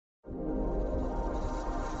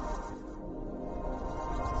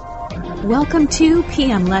Welcome to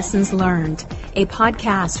PM Lessons Learned, a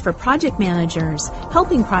podcast for project managers,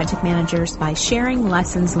 helping project managers by sharing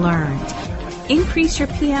lessons learned. Increase your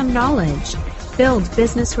PM knowledge, build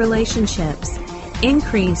business relationships,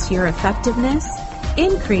 increase your effectiveness,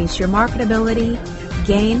 increase your marketability,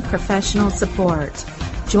 gain professional support.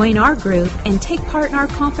 Join our group and take part in our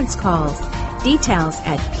conference calls. Details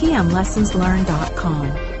at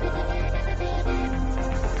pmlessonslearned.com.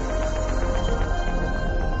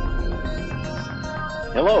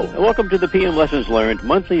 Hello, and welcome to the PM Lessons Learned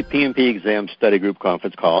monthly PMP exam study group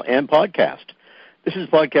conference call and podcast. This is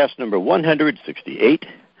podcast number 168.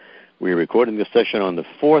 We are recording this session on the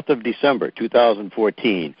 4th of December,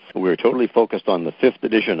 2014. We are totally focused on the 5th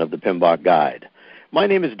edition of the PMBOK Guide. My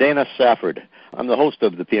name is Dana Safford. I'm the host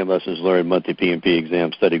of the PM Lessons Learned monthly PMP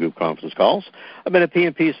exam study group conference calls. I've been a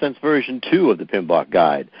PMP since version 2 of the PMBOK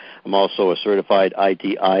Guide. I'm also a certified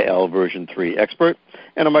ITIL version 3 expert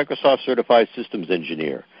and a Microsoft certified systems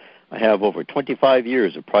engineer. I have over 25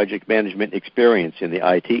 years of project management experience in the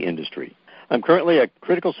IT industry. I'm currently a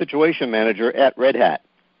critical situation manager at Red Hat.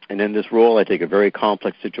 And in this role, I take a very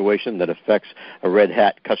complex situation that affects a Red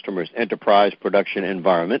Hat customer's enterprise production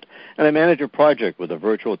environment, and I manage a project with a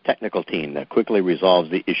virtual technical team that quickly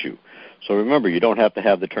resolves the issue. So remember, you don't have to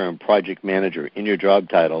have the term project manager in your job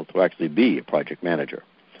title to actually be a project manager.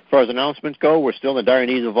 As far as announcements go, we're still in dire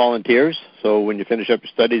need of volunteers. So when you finish up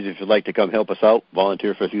your studies, if you'd like to come help us out,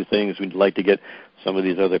 volunteer for a few things. We'd like to get some of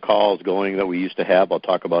these other calls going that we used to have. I'll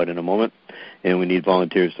talk about in a moment. And we need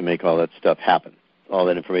volunteers to make all that stuff happen. All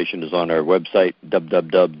that information is on our website,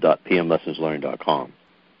 www.pmlessonslearned.com.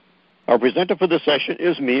 Our presenter for this session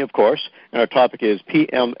is me, of course, and our topic is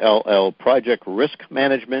PMLL Project Risk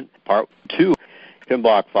Management, Part 2,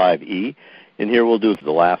 PMBOK 5E. And here we'll do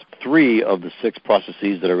the last 3 of the 6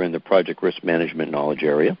 processes that are in the Project Risk Management knowledge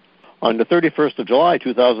area. On the 31st of July,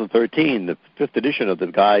 2013, the 5th edition of the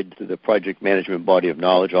Guide to the Project Management Body of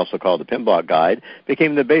Knowledge, also called the PMBOK Guide,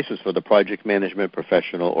 became the basis for the Project Management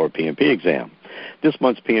Professional or PMP exam. This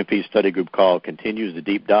month's PMP study group call continues the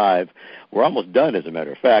deep dive. We're almost done, as a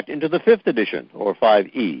matter of fact, into the 5th edition, or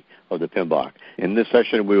 5E, of the PMBOK. In this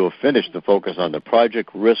session, we will finish the focus on the Project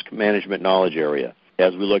Risk Management knowledge area,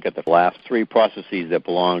 as we look at the last 3 processes that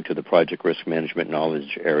belong to the Project Risk Management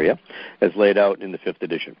knowledge area, as laid out in the 5th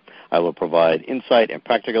edition. I will provide insight and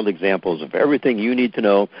practical examples of everything you need to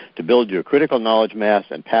know to build your critical knowledge mass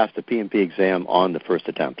and pass the PMP exam on the first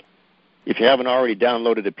attempt. If you haven't already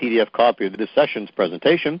downloaded a PDF copy of this session's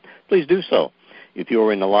presentation, please do so. If you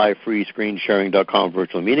are in the live free screensharing.com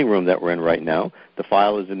virtual meeting room that we're in right now, the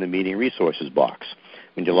file is in the meeting resources box.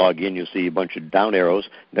 When you log in, you'll see a bunch of down arrows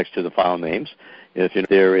next to the file names. If you're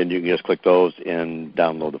there, and you can just click those and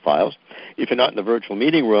download the files. If you're not in the virtual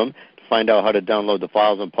meeting room, to find out how to download the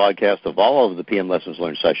files and podcasts of all of the PM Lessons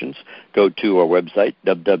Learned sessions, go to our website,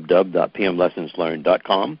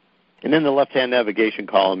 www.pmlessonslearned.com. And in the left-hand navigation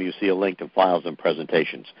column, you see a link to files and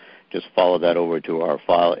presentations. Just follow that over to our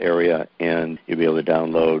file area, and you'll be able to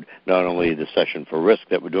download not only the session for risk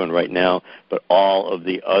that we're doing right now, but all of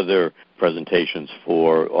the other presentations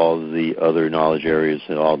for all of the other knowledge areas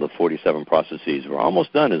and all the 47 processes. We're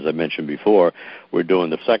almost done, as I mentioned before. We're doing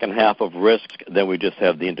the second half of risk, then we just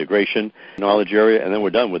have the integration knowledge area, and then we're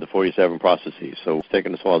done with the 47 processes. So it's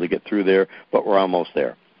taken us a while to get through there, but we're almost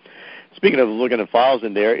there. Speaking of looking at files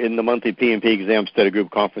in there, in the monthly PMP exam study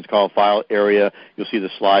group conference call file area, you'll see the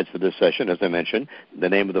slides for this session, as I mentioned. The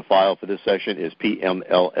name of the file for this session is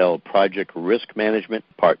PMLL Project Risk Management,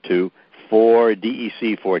 Part 2, for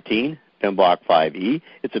DEC 14, PMBOK 5E.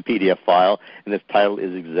 It's a PDF file, and its title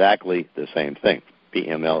is exactly the same thing,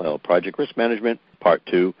 PMLL Project Risk Management, Part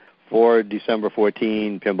 2, for December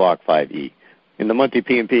 14, PMBOK 5E. In the monthly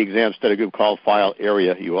PMP exam study group call file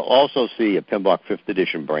area, you will also see a PMBOK 5th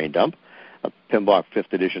edition brain dump, a PMBOK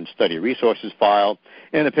 5th edition study resources file,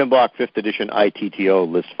 and a PMBOK 5th edition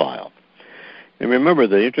ITTO list file. And remember,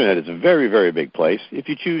 the Internet is a very, very big place. If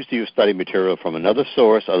you choose to use study material from another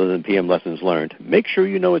source other than PM Lessons Learned, make sure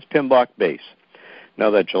you know it's PMBOK base. Now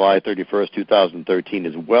that July 31st, 2013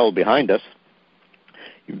 is well behind us,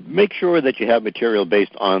 make sure that you have material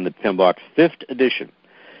based on the PMBOK 5th edition.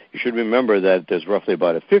 You should remember that there's roughly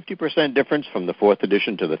about a 50% difference from the 4th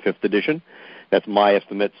edition to the 5th edition. That's my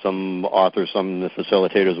estimate. Some authors, some of the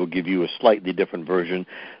facilitators will give you a slightly different version.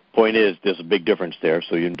 Point is, there's a big difference there,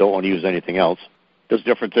 so you don't want to use anything else. Those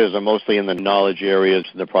differences are mostly in the knowledge areas,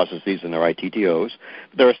 the processes, and their ITTOs.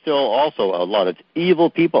 But there are still also a lot of evil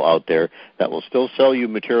people out there that will still sell you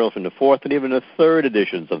material from the 4th and even the 3rd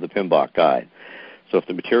editions of the PMBOK Guide. So if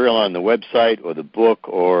the material on the website or the book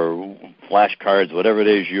or flashcards, whatever it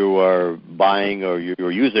is you are buying or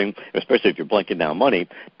you're using, especially if you're blanking down money,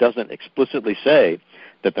 doesn't explicitly say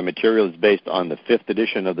that the material is based on the 5th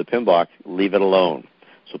edition of the PMBOK, leave it alone.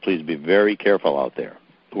 So please be very careful out there.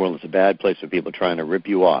 The world is a bad place for people trying to rip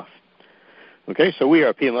you off. Okay, so we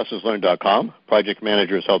are PMLessonsLearned.com, project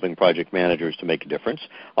managers helping project managers to make a difference.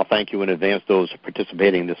 I'll thank you in advance, those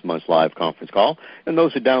participating in this month's live conference call, and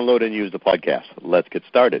those who download and use the podcast. Let's get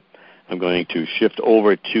started. I'm going to shift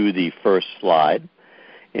over to the first slide.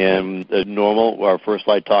 And as normal, our first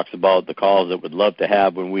slide talks about the calls that we'd love to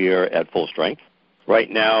have when we are at full strength. Right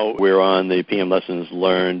now, we're on the PM Lessons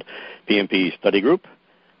Learned PMP study group.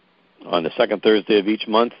 On the second Thursday of each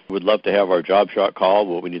month, we'd love to have our job shot call,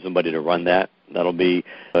 but we need somebody to run that. That'll be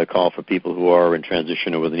a call for people who are in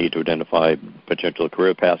transition or with the need to identify potential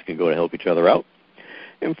career paths can go to help each other out.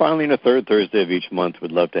 And finally, on the third Thursday of each month,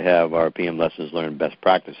 we'd love to have our PM Lessons Learned Best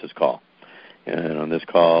Practices call. And on this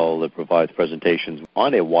call, it provides presentations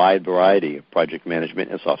on a wide variety of project management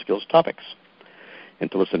and soft skills topics. And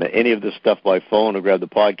to listen to any of this stuff by phone or grab the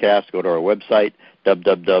podcast, go to our website,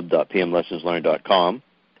 www.pmlessonslearned.com.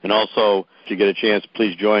 And also, if you get a chance,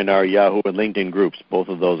 please join our Yahoo and LinkedIn groups. Both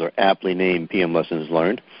of those are aptly named PM Lessons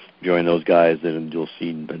Learned. Join those guys, and you'll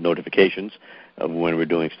see the notifications of when we're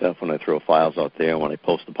doing stuff, when I throw files out there, when I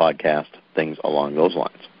post the podcast, things along those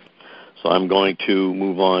lines. So I'm going to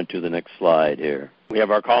move on to the next slide here. We have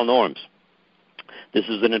our call norms. This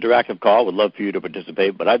is an interactive call. We'd love for you to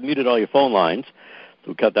participate, but I've muted all your phone lines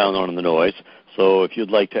to cut down on the noise. So if you'd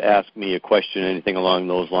like to ask me a question, anything along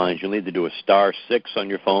those lines, you'll need to do a *6 on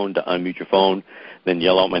your phone to unmute your phone, then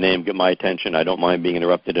yell out my name, get my attention. I don't mind being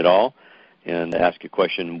interrupted at all. And ask a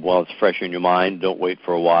question while it's fresh in your mind. Don't wait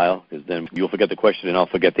for a while, because then you'll forget the question and I'll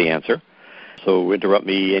forget the answer. So interrupt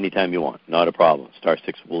me anytime you want, not a problem. *6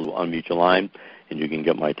 will unmute your line, and you can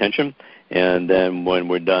get my attention. And then when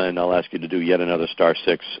we're done, I'll ask you to do yet another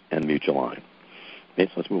 *6 and mute your line. Okay,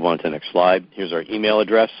 so let's move on to the next slide. Here's our email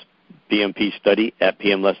address,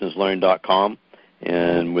 bmpstudy@pmlessonslearned.com.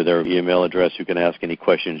 And with our email address, you can ask any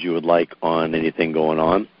questions you would like on anything going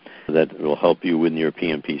on that will help you with your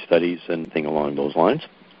PMP studies and anything along those lines.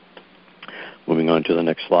 Moving on to the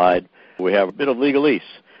next slide, we have a bit of legalese.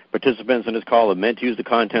 Participants in this call are meant to use the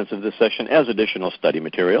contents of this session as additional study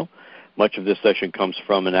material. Much of this session comes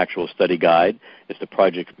from an actual study guide. It's the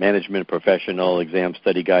Project Management Professional Exam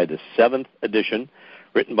Study Guide, the 7th edition,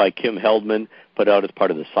 written by Kim Heldman, put out as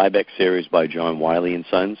part of the CyBEC series by John Wiley &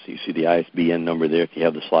 Sons. You see the ISBN number there if you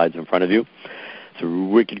have the slides in front of you. It's a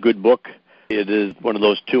wicked good book. It is one of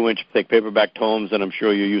those 2-inch thick paperback tomes that I'm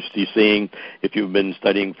sure you're used to seeing if you've been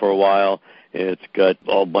studying for a while. It's got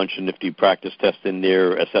a bunch of nifty practice tests in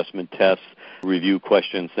there, assessment tests, review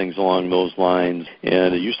questions, things along those lines.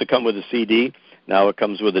 And it used to come with a CD. Now it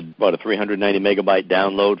comes with about a 390 megabyte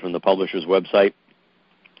download from the publisher's website.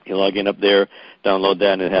 You log in up there, download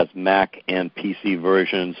that, and it has Mac and PC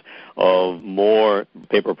versions of more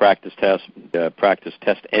paper practice tests, practice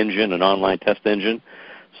test engine, an online test engine,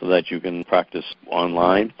 so that you can practice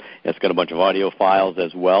online. It's got a bunch of audio files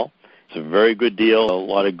as well. It's a very good deal, a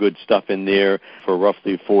lot of good stuff in there for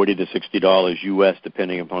roughly $40 to $60 U.S.,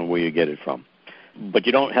 depending upon where you get it from. But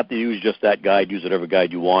you don't have to use just that guide. Use whatever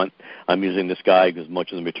guide you want. I'm using this guide because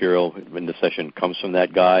much of the material in the session comes from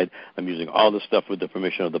that guide. I'm using all the stuff with the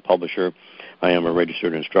permission of the publisher. I am a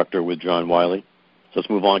registered instructor with John Wiley. So let's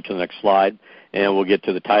move on to the next slide, and we'll get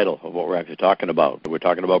to the title of what we're actually talking about. We're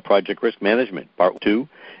talking about Project Risk Management, Part 2.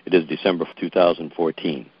 It is December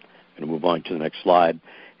 2014. I'm going to move on to the next slide.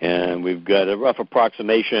 And we've got a rough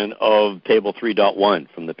approximation of Table 3.1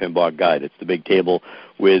 from the PMBOK Guide. It's the big table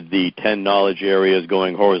with the 10 knowledge areas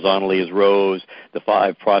going horizontally as rows, the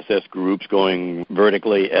 5 process groups going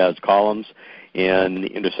vertically as columns, and the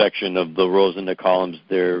intersection of the rows and the columns,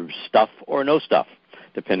 they're stuff or no stuff,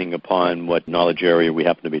 depending upon what knowledge area we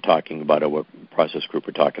happen to be talking about or what process group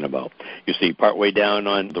we're talking about. You see partway down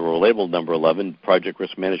on the row labeled number 11, Project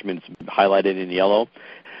Risk Management is highlighted in yellow.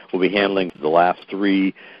 We'll be handling the last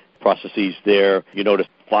 3 processes there. You notice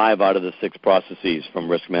 5 out of the 6 processes from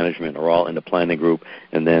risk management are all in the planning group,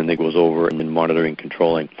 and then it goes over in monitoring,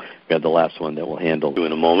 controlling. We have the last one that we'll handle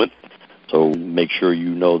in a moment. So make sure you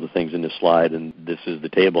know the things in this slide, and this is the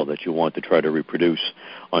table that you want to try to reproduce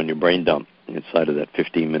on your brain dump inside of that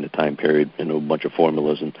 15-minute time period, and a bunch of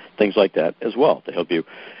formulas and things like that as well to help you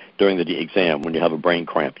during the exam when you have a brain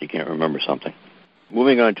cramp, you can't remember something.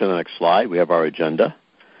 Moving on to the next slide, we have our agenda.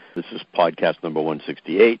 This is podcast number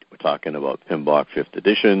 168. We're talking about PMBOK 5th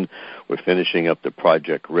edition. We're finishing up the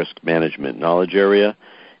Project Risk Management knowledge area,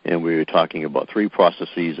 and we're talking about 3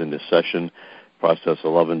 processes in this session. Process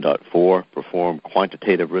 11.4, perform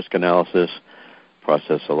quantitative risk analysis.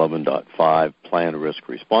 Process 11.5, plan risk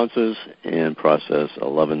responses. And Process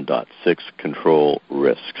 11.6, control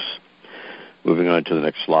risks. Moving on to the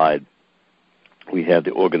next slide, we have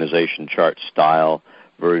the organization chart style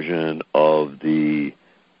version of the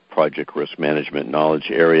project risk management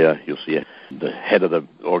knowledge area. You'll see the head of the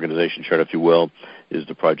organization chart, if you will, is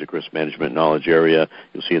the project risk management knowledge area.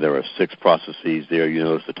 You'll see there are 6 processes there. You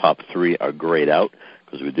notice the top 3 are grayed out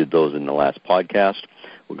because we did those in the last podcast.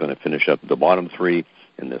 We're going to finish up the bottom 3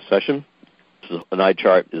 in this session. This is an eye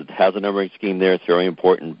chart. It has a numbering scheme there. It's very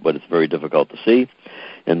important, but it's very difficult to see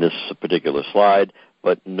in this particular slide.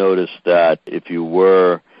 But notice that if you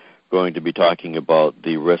were going to be talking about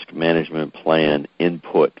the risk management plan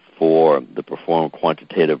input for the perform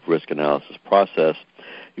quantitative risk analysis process,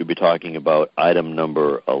 you'll be talking about item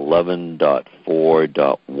number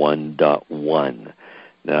 11.4.1.1.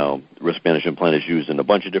 Now, risk management plan is used in a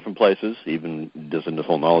bunch of different places, even just in this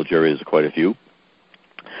whole knowledge area is quite a few.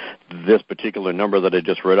 This particular number that I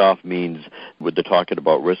just read off means we're talking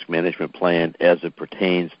about risk management plan as it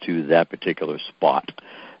pertains to that particular spot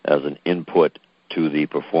as an input to the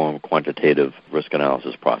perform quantitative risk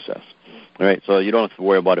analysis process. All right, so you don't have to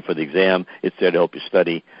worry about it for the exam. It's there to help you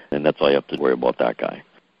study, and that's all you have to worry about that guy.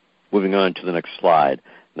 Moving on to the next slide.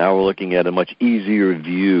 Now we're looking at a much easier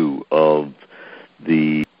view of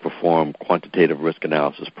the perform quantitative risk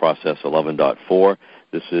analysis process 11.4.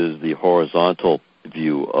 This is the horizontal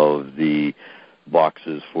view of the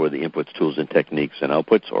boxes for the inputs, tools, and techniques and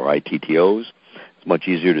outputs, or ITTOs. It's much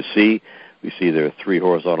easier to see. We see there are 3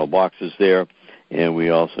 horizontal boxes there. And we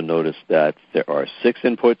also notice that there are 6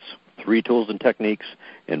 inputs, 3 tools and techniques,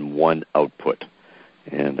 and 1 output.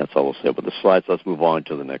 And that's all we'll say about the slides. Let's move on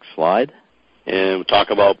to the next slide. And we'll talk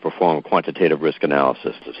about perform quantitative risk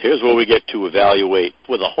analysis. Here's where we get to evaluate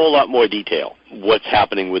with a whole lot more detail what's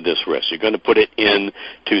happening with this risk. You're going to put it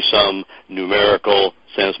into some numerical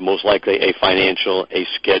sense, most likely a financial, a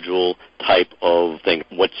schedule type of thing.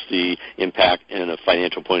 What's the impact in a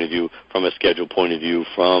financial point of view, from a schedule point of view,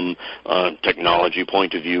 from a technology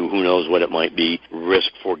point of view? Who knows what it might be?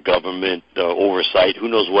 Risk for government oversight? Who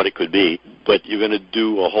knows what it could be? But you're going to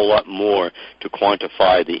do a whole lot more to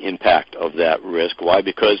quantify the impact of that risk. Why?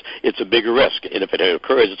 Because it's a bigger risk, and if it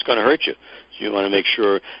occurs, it's going to hurt you. So you want to make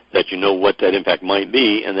sure that you know what that impact might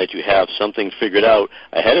be and that you have something figured out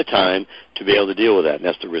ahead of time to be able to deal with that. And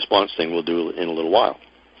that's the response thing we'll do in a little while.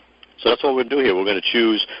 So that's what we're going to do here. We're going to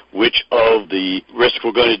choose which of the risks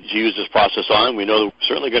we're going to use this process on. We know we're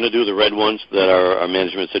certainly going to do the red ones that our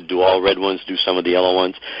management said do all red ones, do some of the yellow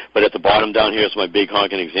ones. But at the bottom down here is my big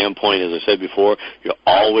honking exam point. As I said before, you're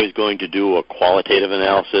always going to do a qualitative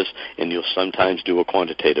analysis, and you'll sometimes do a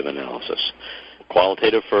quantitative analysis.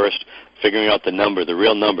 Qualitative first, figuring out the number, the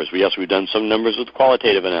real numbers. Yes, we've done some numbers with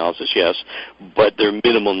qualitative analysis, yes, but they're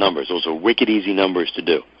minimal numbers. Those are wicked easy numbers to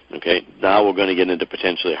do. Okay, now we're going to get into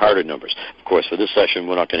potentially harder numbers. Of course, for this session,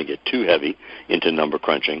 we're not going to get too heavy into number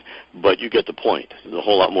crunching, but you get the point. There's a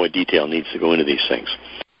whole lot more detail needs to go into these things.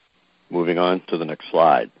 Moving on to the next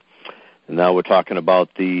slide. And now we're talking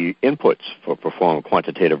about the inputs for perform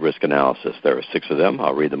quantitative risk analysis. There are 6 of them.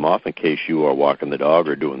 I'll read them off in case you are walking the dog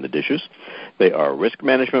or doing the dishes. They are risk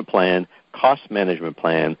management plan, cost management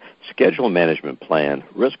plan, schedule management plan,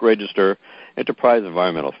 risk register, enterprise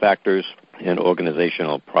environmental factors, and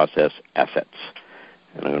organizational process assets.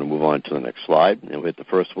 And I'm going to move on to the next slide. And we'll hit the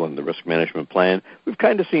first one, the risk management plan. We've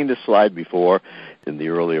kind of seen this slide before in the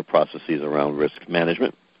earlier processes around risk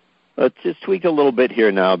management. Let's just tweak a little bit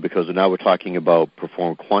here now because now we're talking about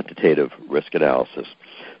perform quantitative risk analysis.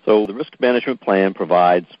 So the risk management plan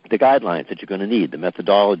provides the guidelines that you're going to need, the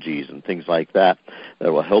methodologies and things like that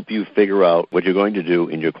will help you figure out what you're going to do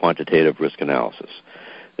in your quantitative risk analysis.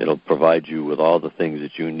 It'll provide you with all the things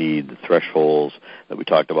that you need, the thresholds that we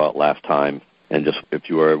talked about last time, and just if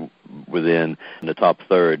you are within the top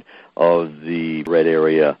third of the red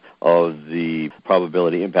area of the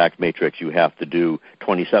probability impact matrix, you have to do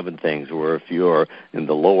 27 things, where if you're in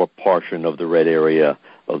the lower portion of the red area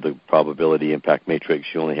of the probability impact matrix,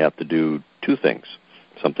 you only have to do 2 things,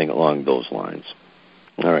 something along those lines.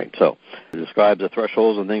 All right, so it describes the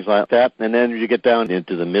thresholds and things like that, and then as you get down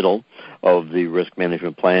into the middle of the risk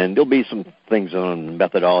management plan, there'll be some things on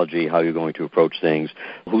methodology, how you're going to approach things,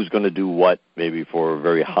 who's going to do what, maybe for a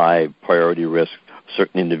very high priority risk,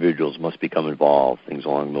 certain individuals must become involved, things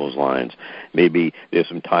along those lines. Maybe there's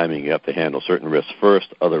some timing, you have to handle certain risks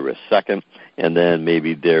first, other risks second, and then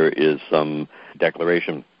maybe there is some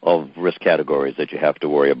declaration of risk categories that you have to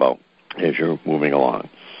worry about as you're moving along.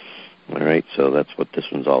 All right, so that's what this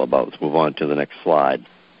one's all about. Let's move on to the next slide.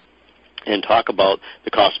 and talk about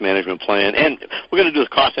the cost management plan. And we're going to do the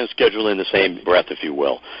cost and schedule in the same breath, if you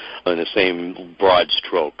will, in the same broad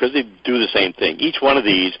stroke, because they do the same thing. Each one of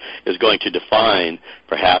these is going to define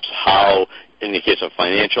perhaps how, in the case of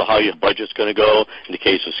financial, how your budget's going to go. In the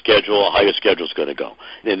case of schedule, how your schedule's going to go.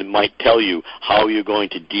 And it might tell you how you're going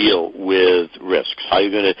to deal with risks, how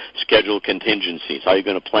you're going to schedule contingencies, how you're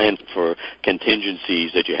going to plan for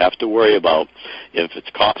contingencies that you have to worry about. If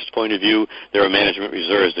it's cost point of view, there are management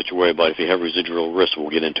reserves that you worry about if you have residual risk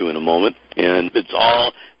we'll get into in a moment. And it's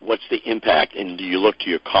all what's the impact, and do you look to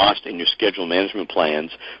your cost and your schedule management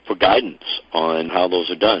plans for guidance on how those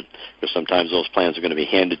are done? Because sometimes those plans are going to be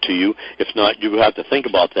handed to you. If not, you have to think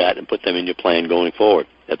about that and put them in your plan going forward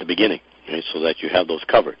at the beginning, okay, so that you have those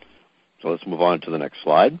covered. So let's move on to the next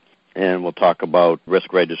slide, and we'll talk about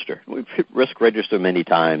risk register. We've hit risk register many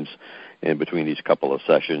times in between these couple of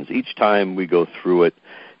sessions. Each time we go through it,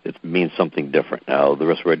 it means something different. Now, the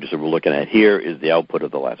risk register we're looking at here is the output of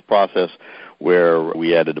the last process, where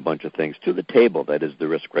we added a bunch of things to the table that is the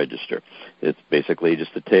risk register. It's basically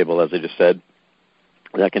just a table, as I just said,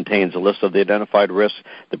 that contains a list of the identified risks,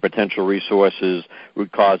 the potential resources,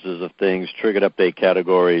 root causes of things, triggered update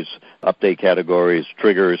categories,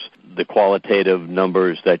 triggers, the qualitative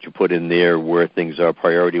numbers that you put in there, where things are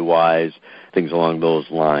priority-wise, things along those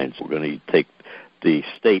lines. We're going to take the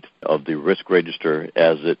state of the risk register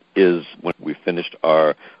as it is when we finished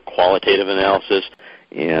our qualitative analysis,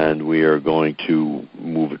 and we are going to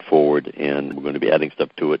move it forward, and we're going to be adding stuff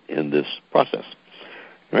to it in this process.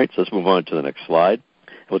 All right, so let's move on to the next slide.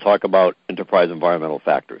 We'll talk about enterprise environmental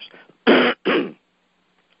factors.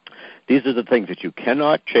 These are the things that you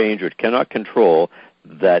cannot change or cannot control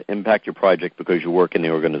that impact your project because you work in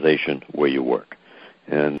the organization where you work.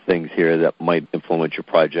 And things here that might influence your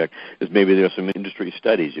project is maybe there are some industry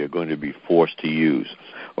studies you're going to be forced to use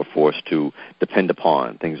or forced to depend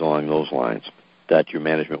upon, things along those lines that your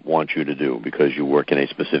management wants you to do because you work in a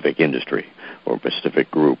specific industry or a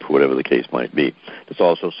specific group, whatever the case might be. There's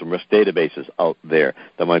also some risk databases out there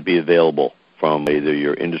that might be available from either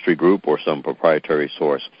your industry group or some proprietary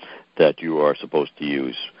source that you are supposed to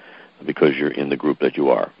use because you're in the group that you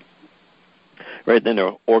are. Right, then there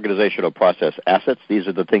are organizational process assets. These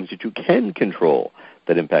are the things that you can control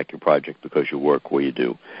that impact your project because you work where you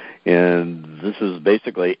do. And this is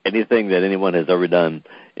basically anything that anyone has ever done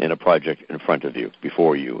in a project in front of you,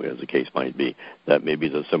 before you, as the case might be. That may be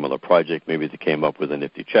a similar project. Maybe they came up with a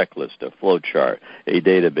nifty checklist, a flow chart, a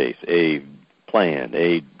database, a plan,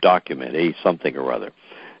 a document, a something or other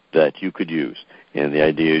that you could use. And the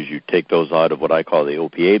idea is you take those out of what I call the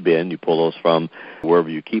OPA bin. You pull those from wherever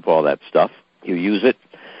you keep all that stuff. You use it,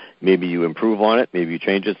 maybe you improve on it, maybe you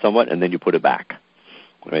change it somewhat, and then you put it back,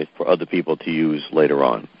 right, for other people to use later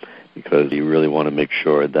on, because you really want to make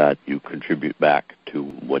sure that you contribute back to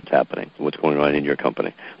what's happening, what's going on in your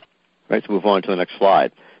company. Right, so move on to the next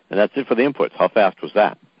slide. And that's it for the inputs. How fast was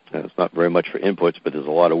that? And it's not very much for inputs, but there's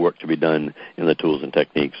a lot of work to be done in the tools and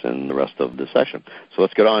techniques and the rest of the session. So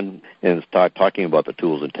let's get on and start talking about the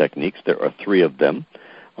tools and techniques. There are 3 of them.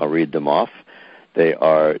 I'll read them off. They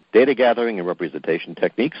are data gathering and representation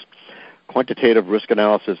techniques, quantitative risk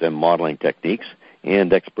analysis and modeling techniques,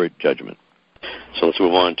 and expert judgment. So let's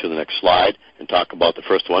move on to the next slide and talk about the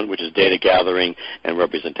first one, which is data gathering and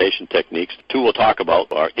representation techniques. The 2 we'll talk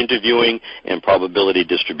about are interviewing and probability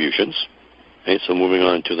distributions. Okay, so moving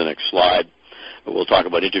on to the next slide. We'll talk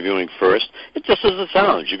about interviewing first. It's just as it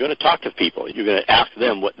sounds. You're going to talk to people. You're going to ask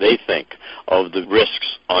them what they think of the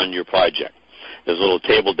risks on your project. There's a little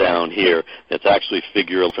table down here that's actually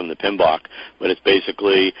figured from the PMBOK, but it's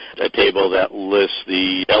basically a table that lists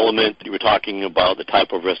the element that you were talking about, the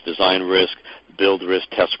type of risk, design risk, build risk,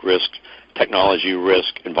 test risk, technology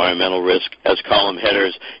risk, environmental risk. As column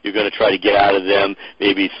headers, you're going to try to get out of them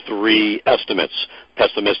maybe 3 estimates: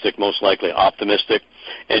 pessimistic, most likely optimistic,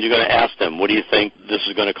 and you're going to ask them, what do you think this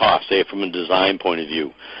is going to cost, say from a design point of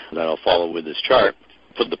view. That'll follow with this chart.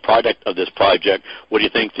 For the product of this project, what do you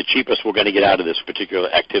think the cheapest we're going to get out of this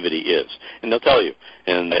particular activity is? And they'll tell you.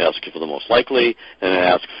 And they ask you for the most likely, and they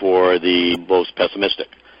ask for the most pessimistic.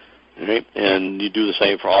 Okay? And you do the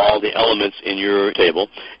same for all the elements in your table,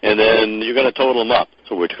 and then you're going to total them up.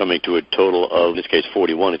 So we're coming to a total of, in this case,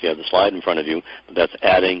 41 if you have the slide in front of you. That's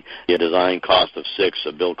adding a design cost of 6,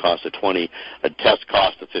 a build cost of 20, a test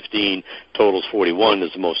cost of 15, totals 41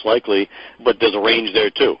 is the most likely. But there's a range there,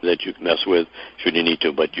 too, that you can mess with should you need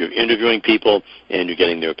to. But you're interviewing people, and you're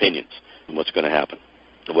getting their opinions on what's going to happen,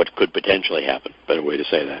 what could potentially happen. Better way to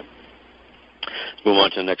say that. Let's move on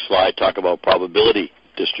to the next slide, talk about probability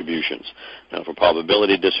distributions. Now, for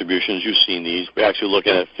probability distributions, you've seen these. We're actually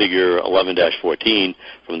looking at figure 11-14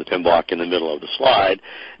 from the PMBOK in the middle of the slide.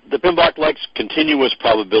 The PMBOK likes continuous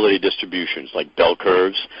probability distributions like bell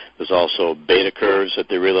curves. There's also beta curves that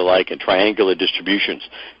they really like, and triangular distributions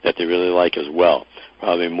that they really like as well.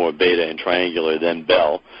 Probably more beta and triangular than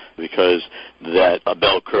bell, because that a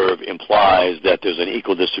bell curve implies that there's an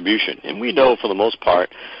equal distribution. And we know for the most part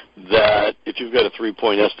that if you've got a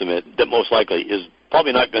 3-point estimate, that most likely is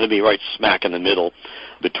probably not going to be right smack in the middle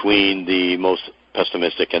between the most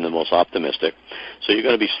pessimistic and the most optimistic. So you're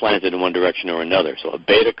going to be slanted in one direction or another. So a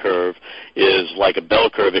beta curve is like a bell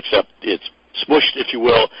curve, except it's smushed, if you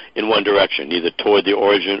will, in one direction, either toward the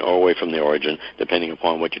origin or away from the origin, depending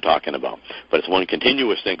upon what you're talking about. But it's one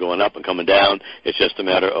continuous thing going up and coming down. It's just a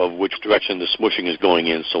matter of which direction the smushing is going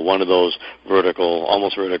in. So one of those vertical,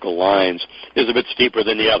 almost vertical lines is a bit steeper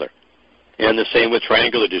than the other. And the same with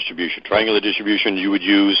triangular distribution. Triangular distribution you would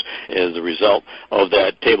use as a result of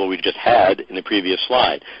that table we just had in the previous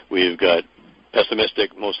slide. We've got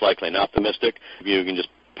pessimistic, most likely, and optimistic. You can just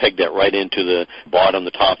peg that right into the bottom, the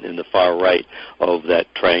top, and the far right of that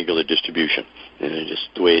triangular distribution. And it's just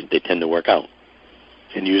the way they tend to work out.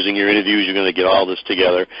 And using your interviews, you're going to get all this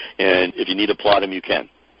together. And if you need to plot them, you can.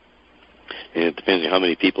 And it depends on how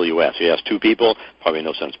many people you ask. If you ask 2 people, probably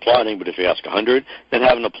no sense plotting, but if you ask 100, then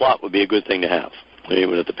having a plot would be a good thing to have. But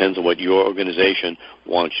it depends on what your organization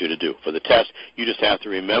wants you to do. For the test, you just have to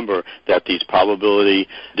remember that these probability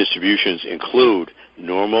distributions include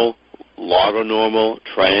normal, logonormal,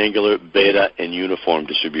 triangular, beta, and uniform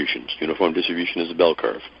distributions. Uniform distribution is a bell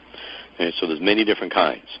curve. Okay, so there's many different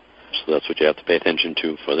kinds. So that's what you have to pay attention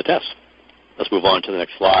to for the test. Let's move on to the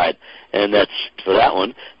next slide, and that's for that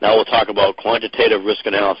one. Now we'll talk about quantitative risk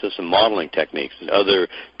analysis and modeling techniques, another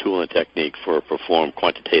tool and technique for perform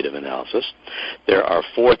quantitative analysis. There are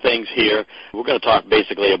 4 things here. We're going to talk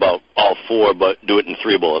basically about all 4, but do it in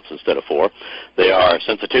 3 bullets instead of 4. They are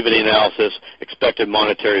sensitivity analysis, expected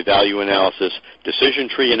monetary value analysis, decision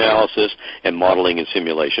tree analysis, and modeling and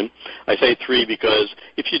simulation. I say 3 because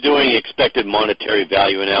if you're doing expected monetary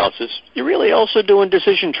value analysis, you're really also doing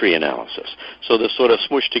decision tree analysis. So they're sort of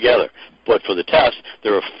smooshed together. But for the test,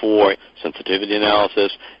 there are 4: sensitivity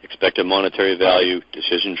analysis, expected monetary value,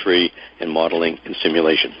 decision tree, and modeling and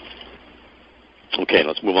simulation. Okay,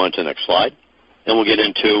 let's move on to the next slide. Then we'll get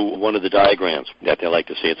into one of the diagrams that they like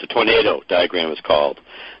to see. It's a tornado diagram, it's called.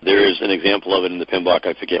 There is an example of it in the PMBOK.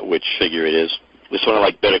 I forget which figure it is. It's sort of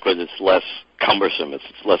like better because it's less cumbersome. It's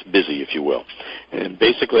less busy, if you will. And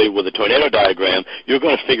basically, with a tornado diagram, you're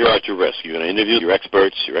going to figure out your risk. You're going to interview your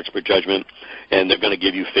experts, your expert judgment, and they're going to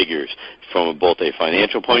give you figures from both a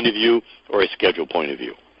financial point of view or a schedule point of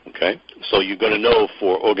view. Okay? So you're going to know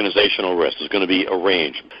for organizational risk, there's going to be a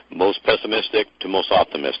range, most pessimistic to most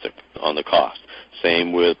optimistic on the cost.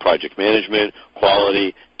 Same with project management,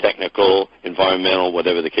 quality, technical, environmental,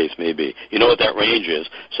 whatever the case may be. You know what that range is.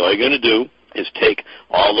 So all you're going to do is take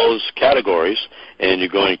all those categories, and you're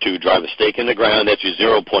going to drive a stake in the ground. That's your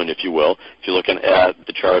 0 point, if you will. If you're looking at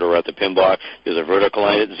the chart or at the PMBOK, there's a vertical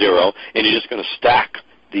line at 0, and you're just going to stack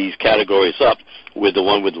these categories up with the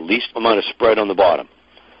one with the least amount of spread on the bottom.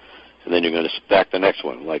 And then you're going to stack the next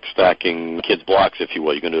one, like stacking kids' blocks, if you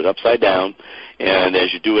will. You're going to do it upside down, and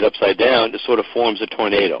as you do it upside down, it sort of forms a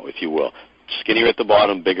tornado, if you will. Skinnier at the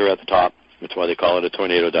bottom, bigger at the top. That's why they call it a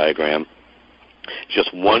tornado diagram. It's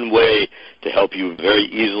just one way to help you very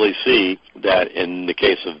easily see that in the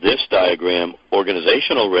case of this diagram,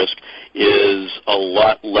 organizational risk is a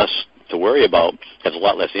lot less to worry about, has a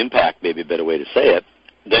lot less impact, maybe a better way to say it,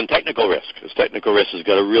 than technical risk. Because technical risk has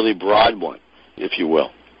got a really broad one, if you will.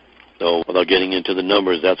 So without getting into the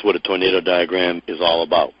numbers, that's what a tornado diagram is all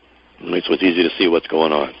about. So it's easy to see what's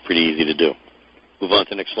going on. Pretty easy to do. Move on to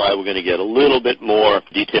the next slide. We're going to get a little bit more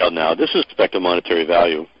detailed now. This is expected monetary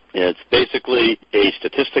value. It's basically a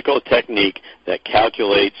statistical technique that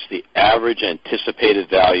calculates the average anticipated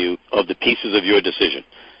value of the pieces of your decision.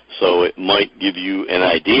 So it might give you an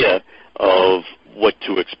idea of what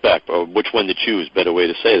to expect or which one to choose, better way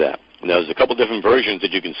to say that. Now, there's a couple different versions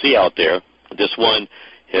that you can see out there. This one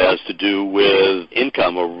has to do with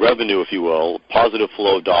income or revenue, if you will, positive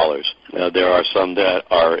flow of dollars. There are some that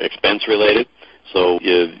are expense-related. So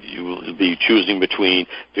you will be choosing between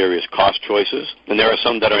various cost choices. And there are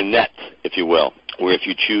some that are net, if you will, where if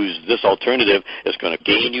you choose this alternative, it's going to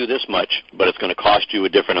gain you this much, but it's going to cost you a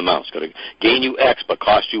different amount. It's going to gain you X, but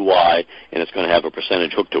cost you Y, and it's going to have a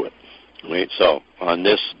percentage hook to it. Right? So on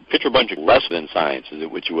this, picture a bunch of less than signs,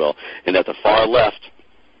 if you will, and at the far left,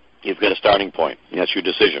 you've got a starting point. That's your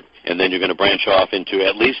decision. And then you're going to branch off into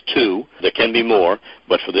at least 2. There can be more,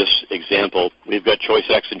 but for this example, we've got choice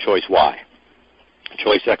X and choice Y.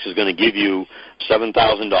 Choice X is going to give you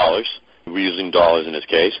 $7,000. We're using dollars in this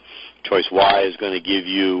case. Choice Y is going to give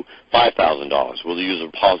you $5,000. We'll use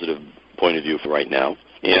a positive point of view for right now.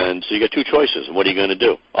 And so you got two choices. What are you going to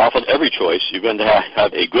do? Off of every choice, you're going to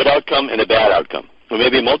have a good outcome and a bad outcome, or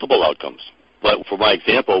maybe multiple outcomes. But for my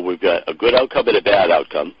example, we've got a good outcome and a bad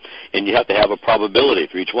outcome, and you have to have a probability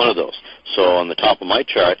for each one of those. So on the top of my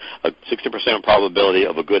chart, a 60% probability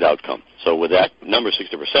of a good outcome. So with that number,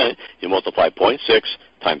 60%, you multiply 0.6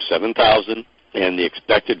 times 7,000, and the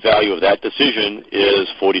expected value of that decision is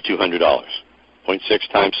 $4,200.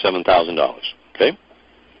 0.6 times $7,000, okay?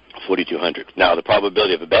 $4,200. Now, the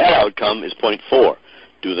probability of a bad outcome is 0.4.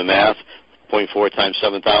 Do the math. 0.4 times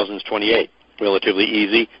 7,000 is 28. Relatively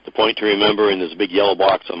easy. The point to remember in this big yellow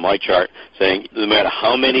box on my chart saying no matter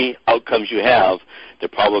how many outcomes you have, the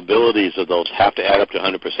probabilities of those have to add up to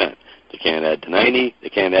 100%. They can't add to 90. They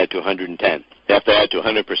can't add to 110. They have to add to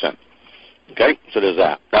 100%. Okay? So there's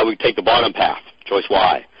that. Now we take the bottom path, choice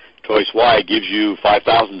Y. Choice Y gives you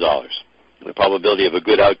 $5,000. The probability of a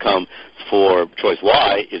good outcome for choice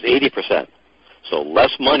Y is 80%. So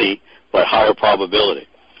less money, but higher probability.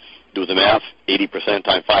 Do the math. 80%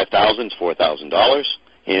 times 5,000 is $4,000.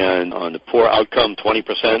 And on the poor outcome,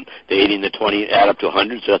 20%, the 80 and the 20 add up to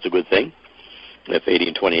 100, so that's a good thing. If 80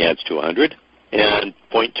 and 20 adds to 100. And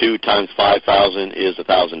 0.2 times 5,000 is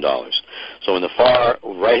 $1,000. So in the far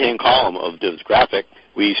right-hand column of this graphic,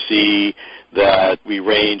 we see that we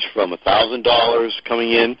range from $1,000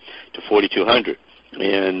 coming in to $4,200.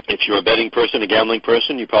 And if you're a betting person, a gambling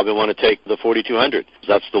person, you probably want to take the $4,200.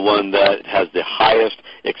 That's the one that has the highest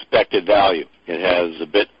expected value. It has a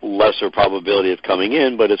bit lesser probability of coming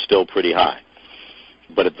in, but it's still pretty high.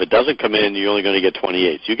 But if it doesn't come in, you're only going to get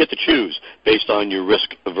 28. So you get to choose based on your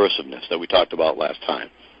risk aversiveness that we talked about last time.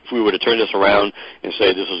 If we were to turn this around and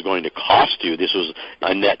say this was going to cost you, this was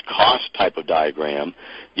a net cost type of diagram,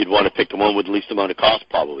 you'd want to pick the one with the least amount of cost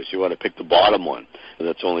probably. So you want to pick the bottom one.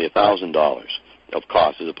 That's only $1,000 of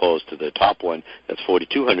cost as opposed to the top one that's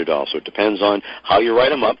 $4,200. So it depends on how you write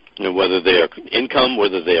them up, whether they are income,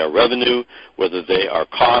 whether they are revenue, whether they are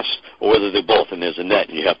costs, or whether they're both, and there's a net,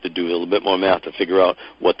 and you have to do a little bit more math to figure out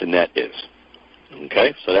what the net is.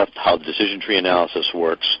 Okay, so that's how the decision tree analysis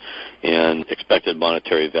works and expected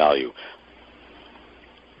monetary value.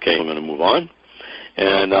 Okay, we're going to move on.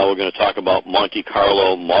 And now we're going to talk about Monte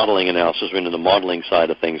Carlo modeling analysis. We're into the modeling side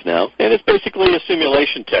of things now. And it's basically a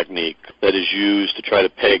simulation technique that is used to try to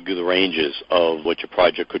peg the ranges of what your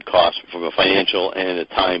project could cost from a financial and a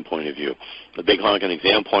time point of view. The big honking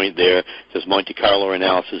exam point there says Monte Carlo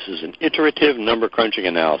analysis is an iterative number crunching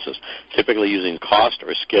analysis, typically using cost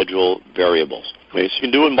or schedule variables. Okay, so you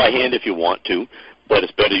can do it by hand if you want to, but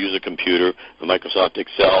it's better to use a computer. The Microsoft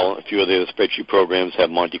Excel, a few of the other spreadsheet programs have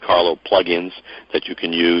Monte Carlo plugins that you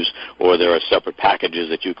can use, or there are separate packages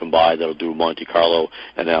that you can buy that will do Monte Carlo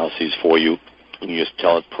analyses for you. You just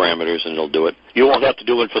tell it parameters and it'll do it. You won't have to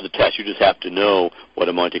do it for the test. You just have to know what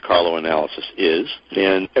a Monte Carlo analysis is.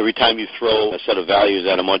 And every time you throw a set of values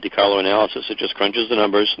at a Monte Carlo analysis, it just crunches the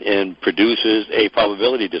numbers and produces a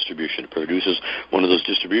probability distribution. It produces one of those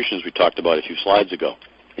distributions we talked about a few slides ago.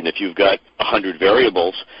 And if you've got 100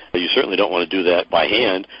 variables, you certainly don't want to do that by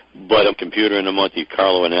hand, but a computer and a Monte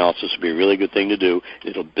Carlo analysis would be a really good thing to do.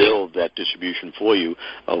 It'll build that distribution for you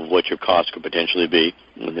of what your cost could potentially be,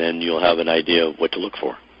 and then you'll have an idea of what to look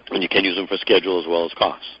for. And you can use them for schedule as well as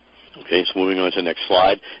costs. Okay, so moving on to the next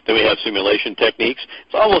slide. Then we have simulation techniques.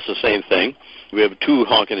 It's almost the same thing. We have two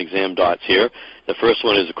honking exam dots here. The first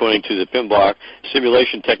one is, according to the PMBOK,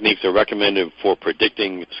 simulation techniques are recommended for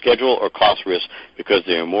predicting schedule or cost risk because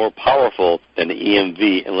they are more powerful than the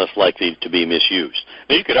EMV and less likely to be misused.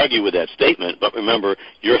 Now, you could argue with that statement, but remember,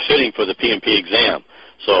 you're sitting for the PMP exam.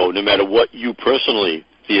 So no matter what you personally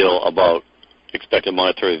feel about expected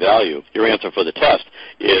monetary value, your answer for the test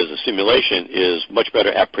is a simulation is much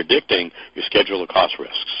better at predicting your schedule or cost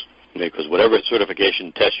risks. Because whatever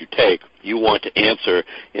certification test you take, you want to answer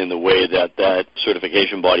in the way that that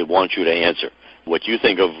certification body wants you to answer. What you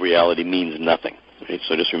think of reality means nothing. Okay,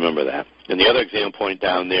 so just remember that. And the other exam point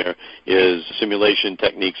down there is simulation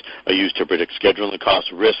techniques are used to predict schedule and cost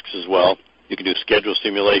risks as well. You can do schedule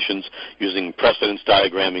simulations using precedence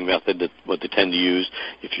diagramming method, that's what they tend to use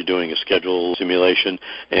if you're doing a schedule simulation.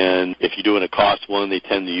 And if you're doing a cost one, they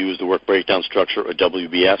tend to use the work breakdown structure or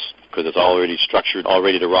WBS because it's already structured, all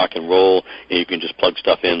ready to rock and roll, and you can just plug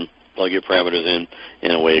stuff in, plug your parameters in,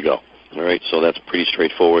 and away you go. All right, so that's pretty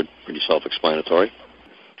straightforward, pretty self-explanatory.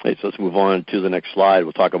 Okay, so let's move on to the next slide.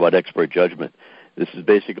 We'll talk about expert judgment. This is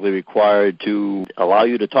basically required to allow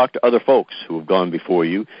you to talk to other folks who have gone before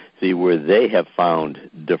you, see where they have found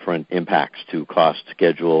different impacts to cost,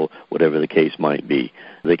 schedule, whatever the case might be.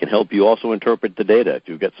 They can help you also interpret the data. If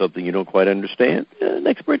you've got something you don't quite understand, an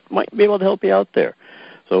expert might be able to help you out there.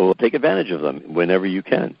 So take advantage of them whenever you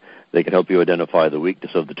can. They can help you identify the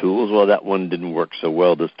weakness of the tools. Well, that one didn't work so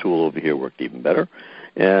well. This tool over here worked even better,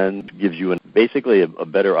 and gives you basically a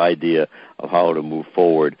better idea of how to move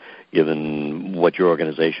forward given what your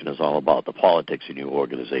organization is all about, the politics in your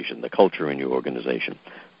organization, the culture in your organization,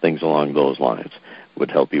 things along those lines would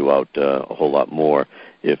help you out a whole lot more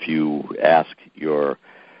if you ask your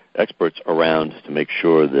experts around to make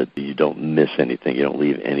sure that you don't miss anything, you don't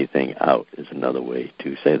leave anything out is another way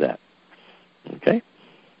to say that. Okay?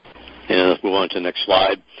 And let's move on to the next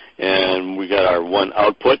slide. And we got our one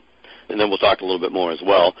output, and then we'll talk a little bit more as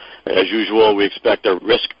well. As usual, we expect our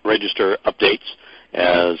risk register updates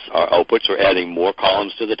as our outputs are adding more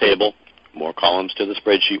columns to the table, more columns to the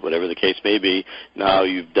spreadsheet, whatever the case may be. Now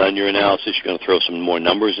you've done your analysis. You're going to throw some more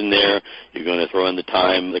numbers in there. You're going to throw in the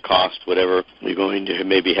time, the cost, whatever. You're going to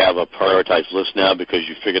maybe have a prioritized list now because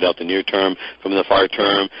you figured out the near term from the far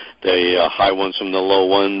term, the high ones from the low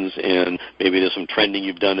ones, and maybe there's some trending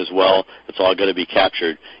you've done as well. It's all going to be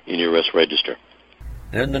captured in your risk register.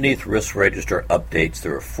 And underneath risk register updates,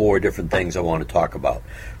 there are 4 different things I want to talk about.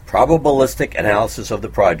 Probabilistic analysis of the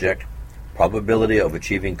project, probability of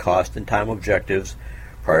achieving cost and time objectives,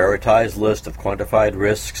 prioritized list of quantified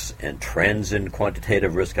risks, and trends in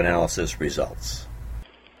quantitative risk analysis results.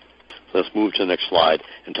 So let's move to the next slide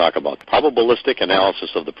and talk about probabilistic analysis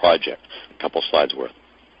of the project. A couple slides worth.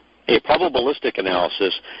 A probabilistic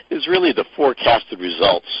analysis is really the forecasted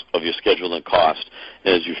results of your schedule and cost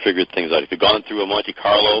as you figured things out. If you've gone through a Monte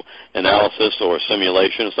Carlo analysis or a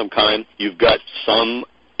simulation of some kind, you've got some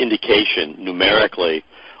indication numerically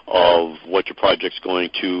of what your project's going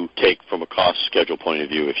to take from a cost schedule point of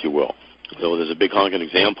view, if you will. So there's a big honking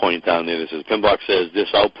exam point down there that says, PMBOK says this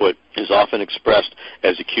output is often expressed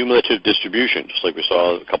as a cumulative distribution, just like we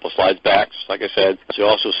saw a couple of slides back. Just like I said, so you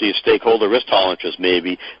also see stakeholder risk tolerances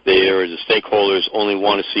maybe. There is the stakeholders only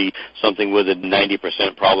want to see something with a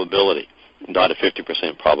 90% probability, not a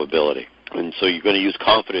 50% probability. And so you're going to use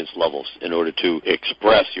confidence levels in order to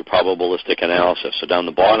express your probabilistic analysis. So down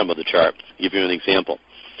the bottom of the chart, I'll give you an example.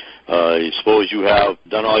 Suppose you have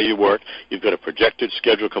done all your work. You've got a projected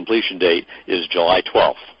scheduled completion date is July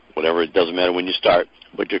 12th. Whatever, it doesn't matter when you start,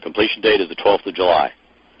 but your completion date is the 12th of July.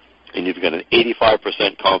 And you've got an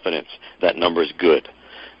 85% confidence that number is good.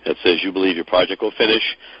 That says you believe your project will finish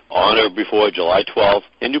on or before July 12th,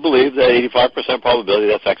 and you believe that 85% probability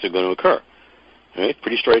that's actually going to occur. Right?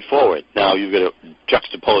 Pretty straightforward. Now you've got to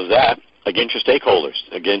juxtapose that against your stakeholders,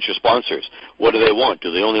 against your sponsors. What do they want?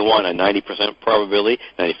 Do they only want a 90% probability,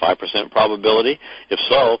 95% probability? If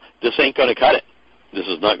so, this ain't going to cut it. This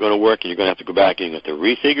is not going to work, and you're going to have to go back and you have to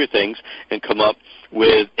refigure things and come up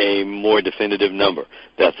with a more definitive number.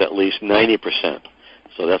 That's at least 90%.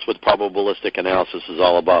 So that's what probabilistic analysis is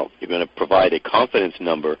all about. You're going to provide a confidence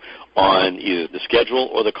number on either the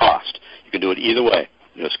schedule or the cost. You can do it either way.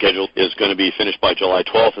 The schedule is going to be finished by July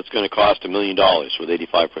 12th. It's going to cost $1 million with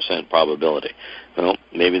 85% probability. Well,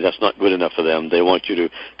 maybe that's not good enough for them. They want you to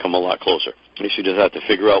come a lot closer. You just have to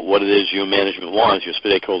figure out what it is your management wants, your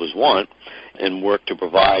stakeholders want, and work to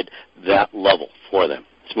provide that level for them.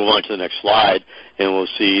 Let's move on to the next slide, and we'll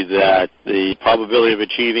see that the probability of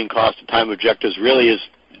achieving cost and time objectives really is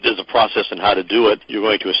there's a process on how to do it. You're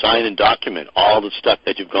going to assign and document all the stuff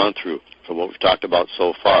that you've gone through from what we've talked about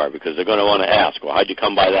so far, because they're going to want to ask, well, how'd you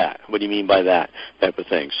come by that? What do you mean by that? Type of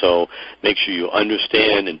thing. So make sure you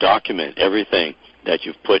understand and document everything that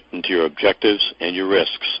you've put into your objectives and your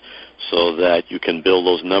risks so that you can build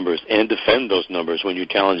those numbers and defend those numbers when you're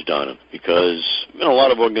challenged on them. Because in a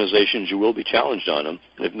lot of organizations, you will be challenged on them,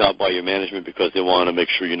 if not by your management because they want to make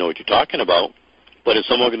sure you know what you're talking about. But in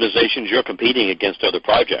some organizations, you're competing against other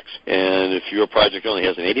projects. And if your project only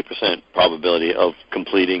has an 80% probability of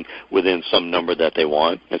completing within some number that they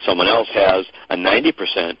want, and someone else has a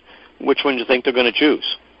 90%, which one do you think they're going to choose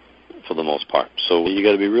for the most part? So you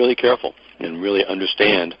got to be really careful and really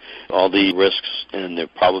understand all the risks and the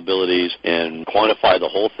probabilities and quantify the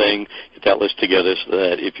whole thing, get that list together so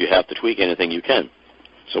that if you have to tweak anything, you can.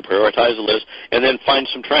 So prioritize the list, and then find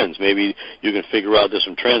some trends. Maybe you can figure out there's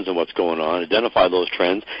some trends in what's going on, identify those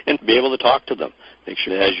trends, and be able to talk to them. Make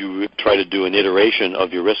sure that as you try to do an iteration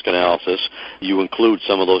of your risk analysis, you include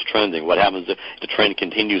some of those trending. What happens if the trend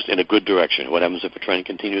continues in a good direction? What happens if a trend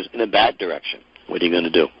continues in a bad direction? What are you going to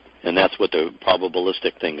do? And that's what the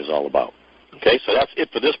probabilistic thing is all about. Okay, so that's it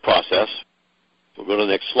for this process. We'll go to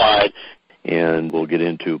the next slide. and we'll get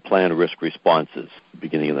into plan risk responses,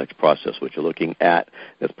 beginning of the next process. What you're looking at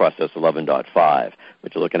is process 11.5.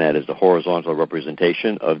 What you're looking at is the horizontal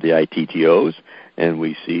representation of the ITTOs, and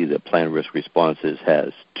we see that plan risk responses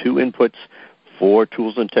has 2 inputs, 4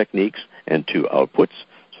 tools and techniques, and 2 outputs.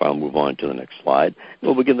 So I'll move on to the next slide.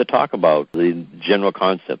 We'll begin to talk about the general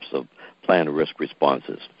concepts of plan risk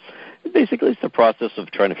responses. Basically, it's the process of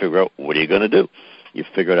trying to figure out what are you going to do. You've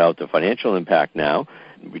figured out the financial impact now.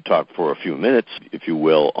 We talked for a few minutes, if you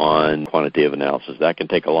will, on quantitative analysis. That can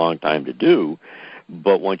take a long time to do,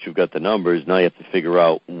 but once you've got the numbers, now you have to figure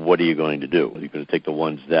out what are you going to do. You're going to take the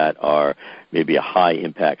ones that are maybe a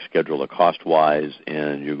high-impact schedule or cost-wise,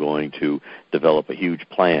 and you're going to develop a huge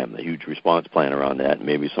plan, a huge response plan around that, and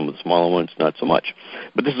maybe some of the smaller ones, not so much.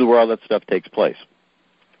 But this is where all that stuff takes place.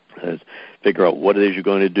 Is figure out what it is you're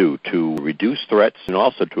going to do to reduce threats and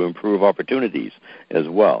also to improve opportunities as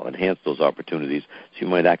well, enhance those opportunities so you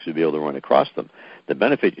might actually be able to run across them. The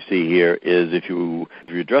benefit you see here is if you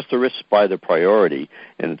address the risks by the priority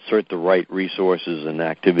and insert the right resources and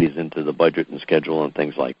activities into the budget and schedule and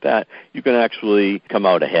things like that, you can actually come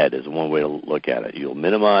out ahead is one way to look at it. You'll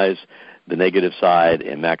minimize the negative side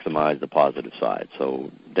and maximize the positive side.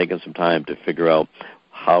 So taking some time to figure out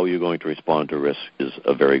how you're going to respond to risk is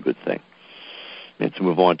a very good thing. And to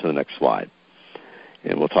move on to the next slide.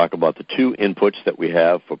 And we'll talk about the 2 inputs that we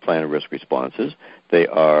have for plan and risk responses. They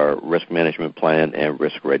are risk management plan and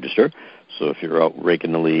risk register. So if you're out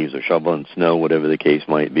raking the leaves or shoveling snow, whatever the case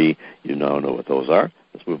might be, you now know what those are.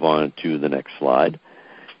 Let's move on to the next slide.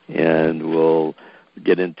 And we'll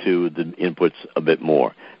get into the inputs a bit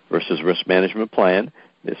more. Versus risk management plan,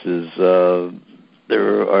 this is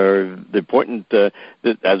there are the important,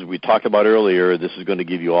 as we talked about earlier, this is going to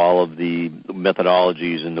give you all of the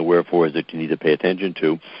methodologies and the wherefores that you need to pay attention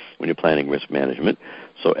to when you're planning risk management.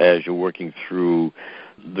 So as you're working through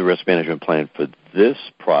the risk management plan for this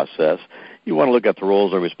process, you want to look at the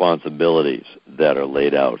roles and responsibilities that are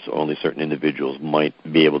laid out. So only certain individuals might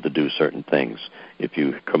be able to do certain things if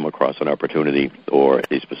you come across an opportunity or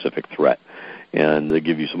a specific threat. And they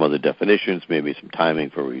give you some other definitions, maybe some timing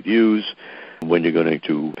for reviews, when you're going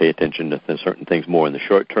to pay attention to certain things more in the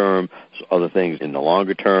short term, other things in the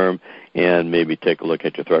longer term, and maybe take a look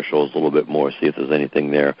at your thresholds a little bit more, see if there's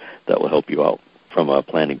anything there that will help you out from a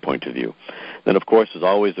planning point of view. Then, of course, there's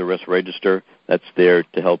always the risk register. That's there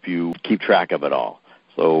to help you keep track of it all.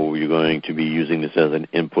 So you're going to be using this as an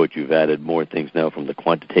input. You've added more things now from the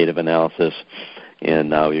quantitative analysis,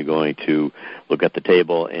 and now you're going to look at the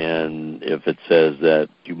table, and if it says that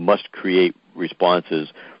you must create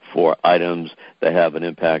responses for items that have an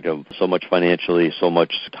impact of so much financially, so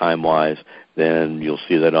much time-wise, then you'll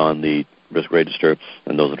see that on the risk register,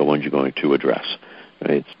 and those are the ones you're going to address.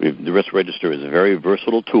 Right? The risk register is a very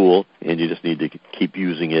versatile tool, and you just need to keep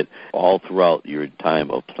using it all throughout your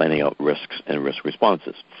time of planning out risks and risk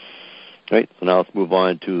responses. Right? So now let's move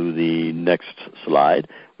on to the next slide,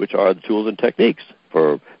 which are the tools and techniques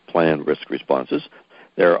for planned risk responses.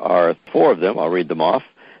 There are 4 of them. I'll read them off.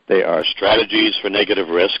 They are strategies for negative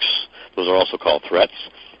risks. Those are also called threats.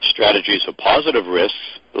 Strategies for positive risks.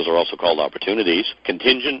 Those are also called opportunities.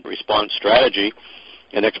 Contingent response strategy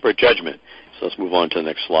and expert judgment. So let's move on to the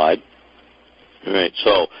next slide. All right,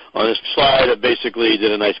 so on this slide, I basically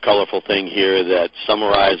did a nice colorful thing here that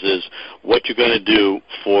summarizes what you're going to do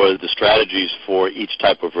for the strategies for each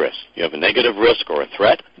type of risk. You have a negative risk or a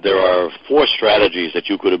threat. There are 4 strategies that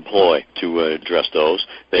you could employ to address those.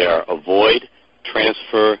 They are avoid,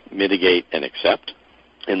 transfer, mitigate, and accept.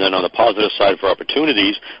 And then on the positive side for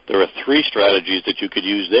opportunities, there are 3 strategies that you could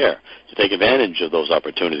use there to take advantage of those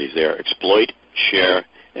opportunities. They are exploit, share,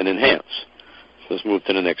 and enhance. So let's move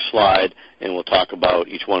to the next slide, and we'll talk about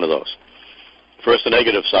each one of those. First, the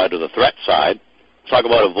negative side or the threat side. Let's talk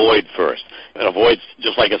about avoid first. And avoid's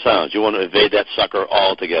just like it sounds. You want to evade that sucker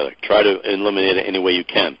altogether. Try to eliminate it any way you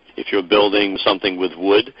can. If you're building something with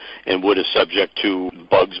wood, and wood is subject to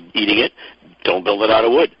bugs eating it, don't build it out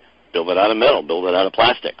of wood. Build it out of metal. Build it out of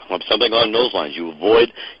plastic. Something along those lines. You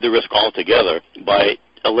avoid the risk altogether by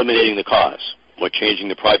eliminating the cause or changing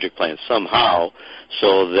the project plan somehow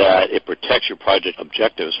so that it protects your project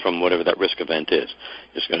objectives from whatever that risk event is.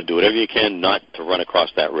 Just going to do whatever you can not to run across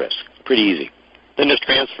that risk. Pretty easy. Then there's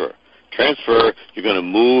transfer. Transfer, you're going to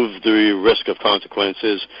move the risk of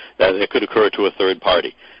consequences that could occur to a third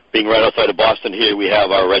party. Being right outside of Boston here, we have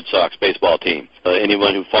our Red Sox baseball team.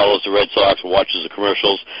 Anyone who follows the Red Sox or watches the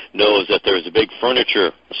commercials knows that there is a big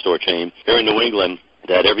furniture store chain here in New England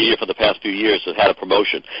that every year for the past few years has had a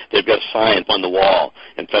promotion. They've got a sign on the wall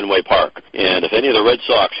in Fenway Park. And if any of the Red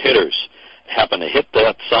Sox hitters happen to hit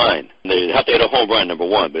that sign, they have to hit a home run, number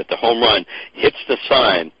one, but if the home run hits the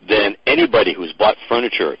sign, then anybody who's bought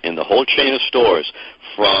furniture in the whole chain of stores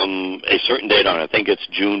from a certain date on, I think it's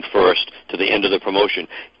June 1st to the end of the promotion,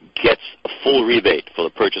 gets a full rebate for the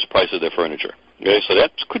purchase price of their furniture. Okay, so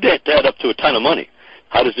that could add up to a ton of money.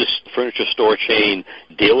 How does this furniture store chain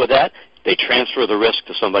deal with that? They transfer the risk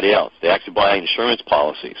to somebody else. They actually buy insurance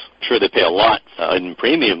policies. Sure, they pay a lot in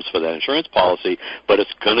premiums for that insurance policy, but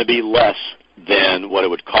it's going to be less than what it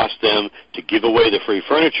would cost them to give away the free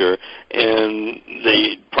furniture, and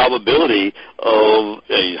the probability of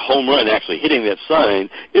a home run actually hitting that sign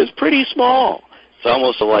is pretty small. It's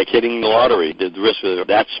almost like hitting the lottery. The risk is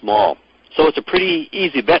that small. So it's a pretty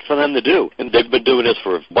easy bet for them to do, and they've been doing this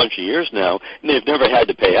for a bunch of years now, and they've never had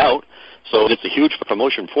to pay out. So it's a huge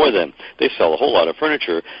promotion for them. They sell a whole lot of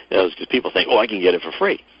furniture because people think, oh, I can get it for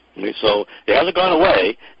free. Okay, so it hasn't gone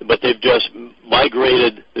away, but they've just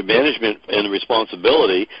migrated the management and the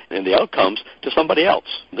responsibility and the outcomes to somebody else,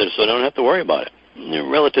 so they don't have to worry about it. A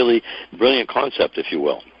relatively brilliant concept, if you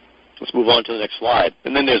will. Let's move on to the next slide.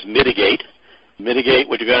 And then there's mitigate. Mitigate,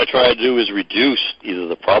 what you're going to try to do is reduce either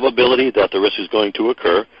the probability that the risk is going to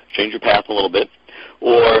occur, change your path a little bit,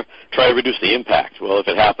 or try to reduce the impact. Well, if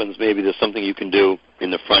it happens, maybe there's something you can do in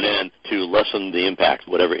the front end to lessen the impact,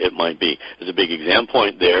 whatever it might be. There's a big exam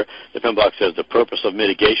point there. The PMBOK says the purpose of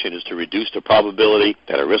mitigation is to reduce the probability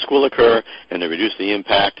that a risk will occur and to reduce the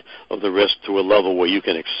impact of the risk to a level where you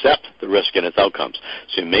can accept the risk and its outcomes.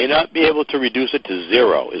 So you may not be able to reduce it to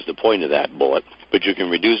zero is the point of that bullet, but you can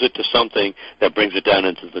reduce it to something that brings it down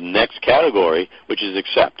into the next category, which is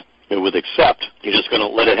accept. And with accept, you're just going to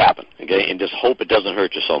let it happen, okay, and just hope it doesn't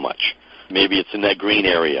hurt you so much. Maybe it's in that green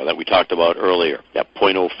area that we talked about earlier, that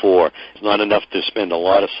 0.04. It's not enough to spend a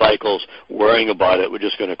lot of cycles worrying about it. We're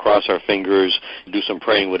just going to cross our fingers, do some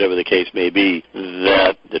praying, whatever the case may be,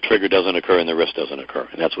 that the trigger doesn't occur and the risk doesn't occur.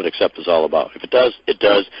 And that's what accept is all about. If it does, it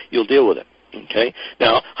does. You'll deal with it. Okay.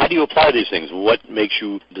 Now, how do you apply these things? What makes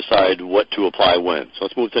you decide what to apply when? So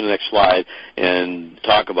let's move to the next slide and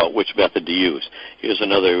talk about which method to use. Here's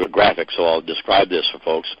another graphic, so I'll describe this for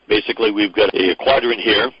folks. Basically, we've got a quadrant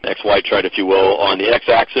here, XY chart, if you will. On the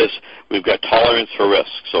x-axis, we've got tolerance for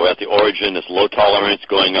risk. So at the origin, it's low tolerance.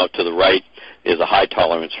 Going out to the right is a high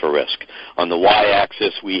tolerance for risk. On the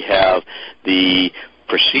y-axis, we have the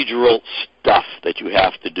procedural stuff that you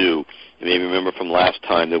have to do. You may remember from last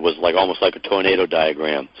time there was almost like a tornado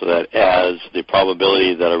diagram, so that as the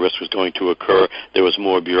probability that a risk was going to occur, there was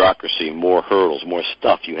more bureaucracy, more hurdles, more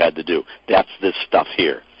stuff you had to do. That's this stuff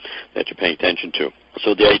here that you're paying attention to.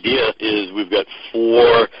 So the idea is we've got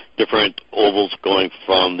 4 different ovals going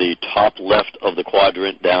from the top left of the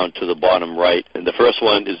quadrant down to the bottom right. And the first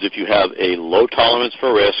one is if you have a low tolerance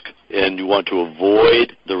for risk and you want to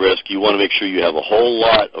avoid the risk, you want to make sure you have a whole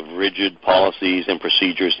lot of rigid policies and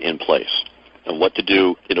procedures in place and what to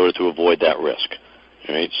do in order to avoid that risk.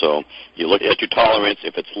 All right, so you look at your tolerance.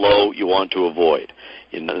 If it's low, you want to avoid.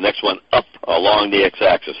 And the next one up along the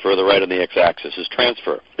x-axis, further right on the x-axis, is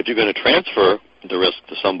transfer. If you're going to transfer the risk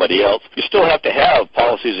to somebody else, you still have to have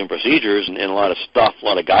policies and procedures and a lot of stuff, a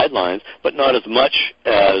lot of guidelines, but not as much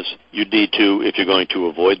as you need to if you're going to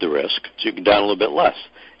avoid the risk. So you can down a little bit less.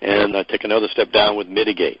 And take another step down with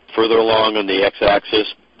mitigate. Further along on the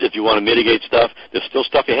x-axis, if you want to mitigate stuff, there's still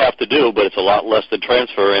stuff you have to do, but it's a lot less than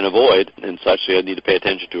transfer and avoid and such, so you need to pay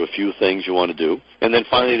attention to a few things you want to do. And then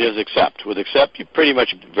finally there's accept. With accept, you're pretty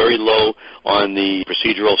much very low on the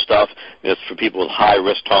procedural stuff. It's for people with high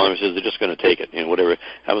risk tolerances. They're just going to take it. And whatever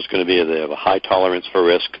happens going to be, they have a high tolerance for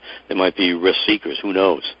risk. They might be risk seekers. Who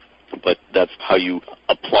knows? But that's how you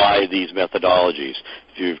apply these methodologies.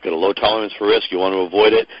 If you've got a low tolerance for risk, you want to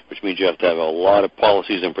avoid it, which means you have to have a lot of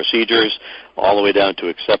policies and procedures, all the way down to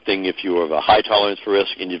accepting if you have a high tolerance for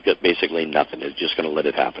risk and you've got basically nothing. It's just going to let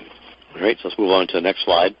it happen. All right, so let's move on to the next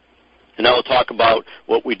slide. And now we'll talk about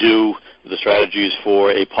what we do, the strategies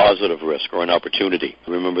for a positive risk or an opportunity.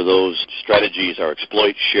 Remember, those strategies are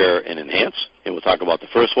exploit, share, and enhance. And we'll talk about the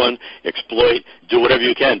first one, exploit, do whatever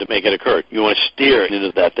you can to make it occur. You want to steer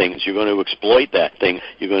into that thing, so you're going to exploit that thing.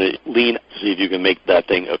 You're going to lean to see if you can make that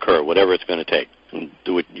thing occur, whatever it's going to take. And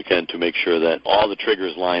do what you can to make sure that all the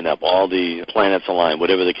triggers line up, all the planets align,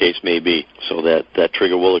 whatever the case may be, so that that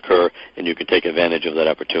trigger will occur and you can take advantage of that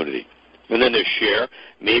opportunity. And then there's share.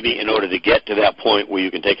 Maybe in order to get to that point where you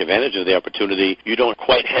can take advantage of the opportunity, you don't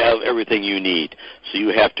quite have everything you need. So you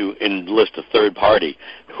have to enlist a third party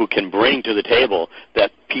who can bring to the table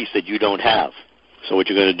that piece that you don't have. So what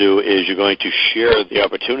you're going to do is you're going to share the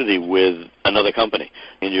opportunity with another company.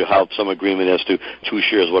 And you have some agreement as to who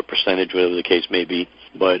shares what percentage, whatever the case may be.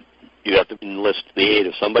 But you have to enlist the aid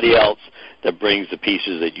of somebody else that brings the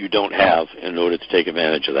pieces that you don't have in order to take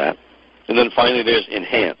advantage of that. And then finally there's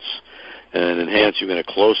enhance. And enhance, you're going to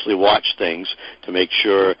closely watch things to make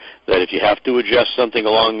sure that if you have to adjust something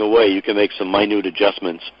along the way, you can make some minute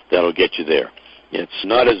adjustments that'll get you there. It's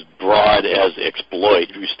not as broad as exploit.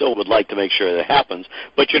 You still would like to make sure that it happens,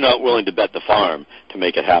 but you're not willing to bet the farm to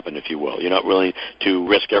make it happen, if you will. You're not willing to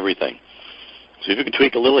risk everything. So if you can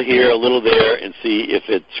tweak a little here, a little there, and see if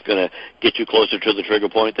it's going to get you closer to the trigger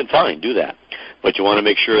point, then fine, do that. But you want to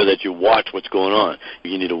make sure that you watch what's going on.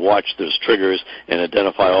 You need to watch those triggers and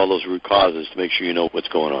identify all those root causes to make sure you know what's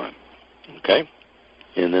going on. Okay?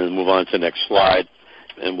 And then move on to the next slide,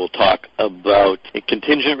 and we'll talk about a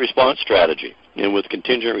contingent response strategy. And with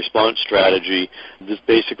contingent response strategy, this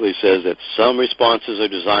basically says that some responses are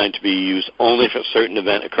designed to be used only if a certain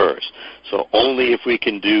event occurs. So only if we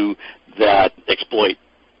can do that exploit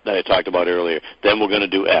that I talked about earlier, then we're going to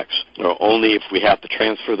do X. Or only if we have to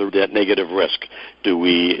transfer that negative risk do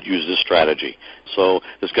we use this strategy. So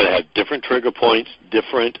it's going to have different trigger points,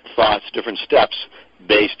 different thoughts, different steps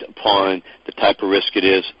based upon the type of risk it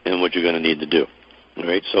is and what you're going to need to do. All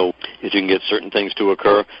right, so if you can get certain things to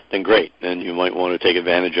occur, then great. Then you might want to take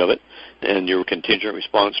advantage of it. And your contingent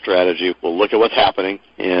response strategy will look at what's happening.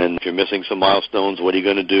 And if you're missing some milestones, what are you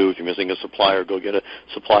going to do? If you're missing a supplier, go get a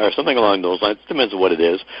supplier, something along those lines. It depends on what it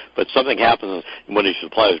is. But something happens when one of your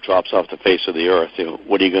suppliers drops off the face of the earth.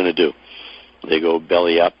 What are you going to do? They go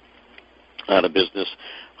belly up, out of business.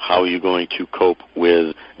 How are you going to cope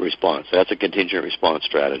with response? That's a contingent response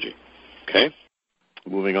strategy. Okay?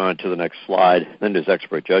 Moving on to the next slide, then there's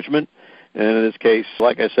expert judgment. And in this case,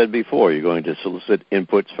 like I said before, you're going to solicit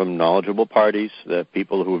inputs from knowledgeable parties,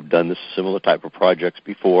 people who have done this similar type of projects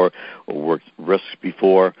before or worked risks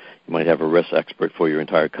before. You might have a risk expert for your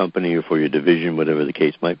entire company or for your division, whatever the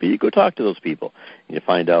case might be. You go talk to those people and you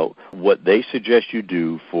find out what they suggest you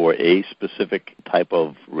do for a specific type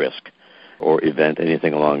of risk or event,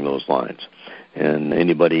 anything along those lines. And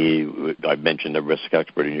anybody, I've mentioned a risk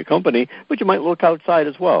expert in your company, but you might look outside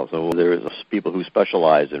as well. So there's people who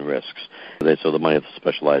specialize in risks. So they might have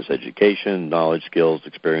specialized education, knowledge, skills,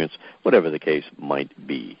 experience, whatever the case might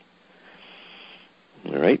be.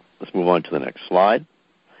 All right, let's move on to the next slide.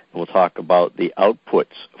 And we'll talk about the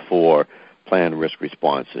outputs for planned risk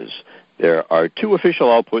responses. There are two official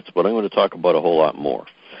outputs, but I'm going to talk about a whole lot more.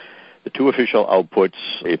 The two official outputs,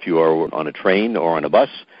 if you are on a train or on a bus,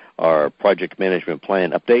 are project management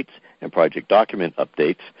plan updates and project document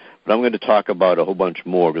updates. But I'm going to talk about a whole bunch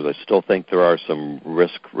more because I still think there are some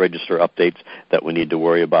risk register updates that we need to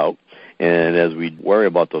worry about. And as we worry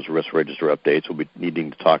about those risk register updates, we'll be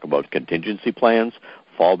needing to talk about contingency plans,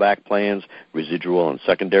 fallback plans, residual and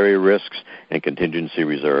secondary risks, and contingency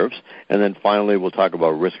reserves. And then finally, we'll talk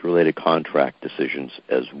about risk-related contract decisions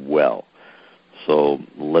as well. So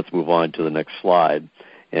let's move on to the next slide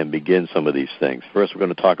and begin some of these things. First, we're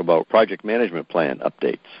going to talk about project management plan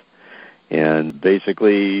updates. And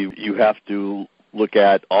basically, you have to look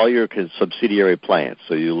at all your subsidiary plans.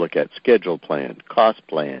 So you look at schedule plan, cost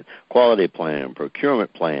plan, quality plan,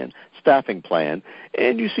 procurement plan, staffing plan,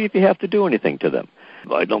 and you see if you have to do anything to them.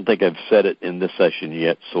 I don't think I've said it in this session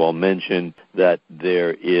yet, so I'll mention that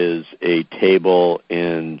there is a table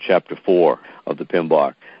in Chapter 4 of the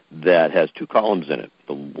PMBOK that has two columns in it.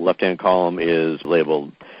 The left-hand column is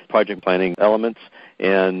labeled project planning elements,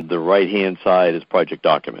 and the right-hand side is project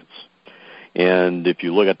documents. And if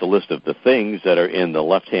you look at the list of the things that are in the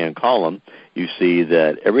left-hand column, you see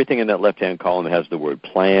that everything in that left-hand column has the word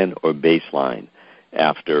plan or baseline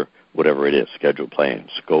after whatever it is, schedule, plan,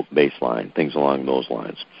 scope, baseline, things along those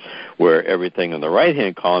lines. Where everything on the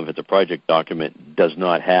right-hand column, if it's a project document, does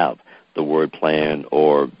not have the word plan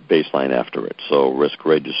or baseline after it. So risk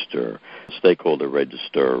register, stakeholder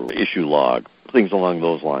register, issue log, things along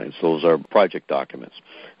those lines. Those are project documents.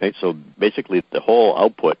 Right? So basically the whole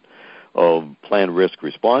output of planned risk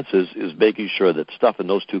responses is making sure that stuff in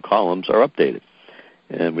those two columns are updated.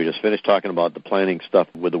 And we just finished talking about the planning stuff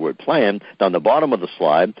with the word plan. Down the bottom of the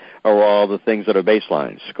slide are all the things that are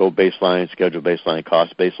baselines, scope baseline, schedule baseline,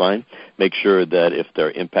 cost baseline. Make sure that if there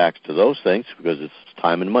are impacts to those things, because it's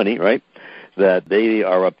time and money, right, that they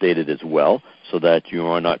are updated as well so that you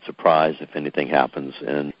are not surprised if anything happens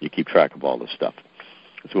and you keep track of all this stuff.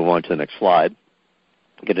 Let's move on to the next slide.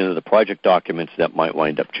 Get into the project documents that might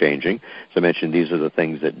wind up changing. As I mentioned, these are the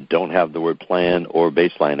things that don't have the word plan or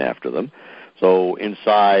baseline after them. So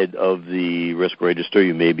inside of the risk register,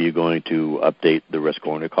 you may be going to update the risk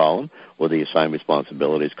owner column or the assigned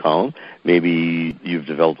responsibilities column. Maybe you've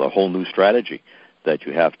developed a whole new strategy that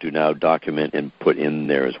you have to now document and put in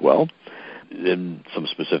there as well. then some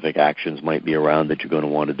specific actions might be around that you're going to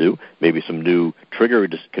want to do. Maybe some new trigger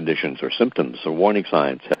conditions or symptoms or warning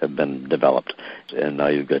signs have been developed, and now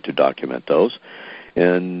you've got to document those.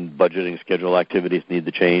 And budgeting schedule activities need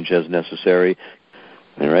to change as necessary.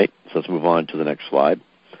 All right, so let's move on to the next slide.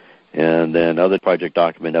 And then other project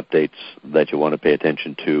document updates that you want to pay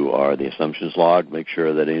attention to are the assumptions log. Make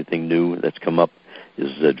sure that anything new that's come up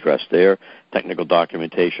is addressed there. Technical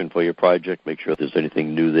documentation for your project. Make sure if there's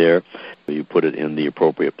anything new there, you put it in the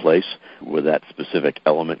appropriate place where that specific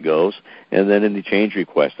element goes. And then any change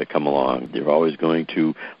requests that come along, you're always going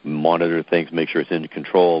to monitor things, make sure it's in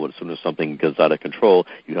control. But as soon as something goes out of control,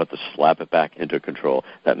 you have to slap it back into control.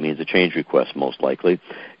 That means a change request most likely.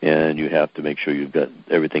 And you have to make sure you've got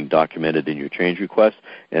everything documented in your change request.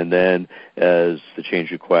 And then as the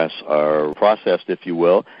change requests are processed, if you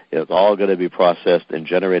will, it's all going to be processed and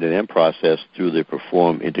generated and processed through the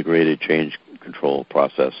Perform Integrated Change Control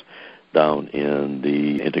process down in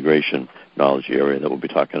the integration knowledge area that we'll be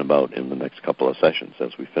talking about in the next couple of sessions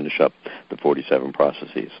as we finish up the 47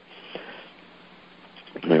 processes.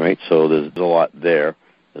 All right, so there's a lot there.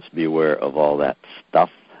 Let's be aware of all that stuff.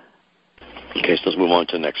 Okay, so let's move on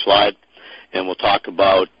to the next slide, and we'll talk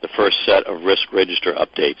about the first set of risk register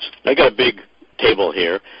updates. I got a big table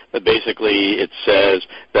here, but basically it says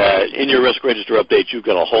that in your risk register updates you've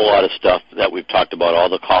got a whole lot of stuff that we've talked about, all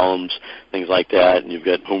the columns, things like that, and you've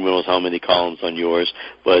got who knows how many columns on yours,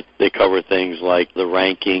 but they cover things like the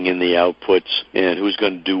ranking and the outputs and who's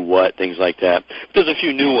going to do what, things like that. There's a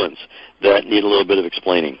few new ones that need a little bit of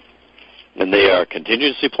explaining, and they are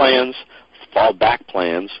contingency plans, fallback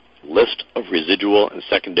plans, list of residual and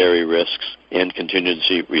secondary risks, and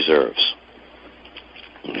contingency reserves.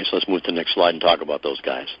 Okay, so let's move to the next slide and talk about those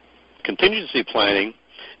guys. Contingency planning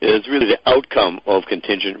is really the outcome of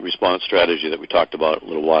contingent response strategy that we talked about a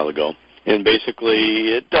little while ago. And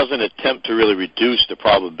basically, it doesn't attempt to really reduce the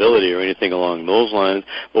probability or anything along those lines,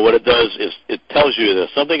 but what it does is it tells you that if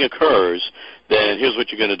something occurs, then here's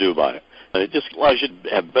what you're going to do about it. It just allows you to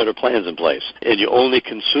have better plans in place. And you only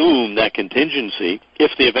consume that contingency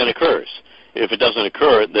if the event occurs. If it doesn't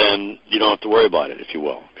occur, then you don't have to worry about it, if you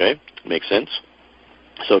will. Okay? Make sense?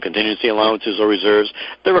 So contingency allowances or reserves,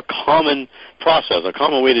 they're a common process, a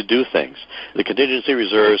common way to do things. The contingency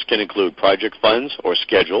reserves can include project funds or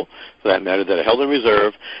schedule, for that matter, that are held in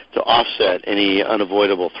reserve to offset any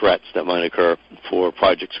unavoidable threats that might occur for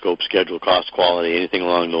project scope, schedule, cost, quality, anything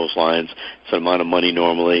along those lines. It's an amount of money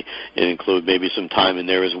normally. It includes maybe some time in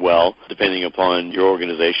there as well, depending upon your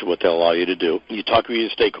organization, what they'll allow you to do. You talk with your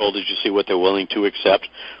stakeholders, you see what they're willing to accept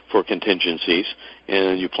for contingencies,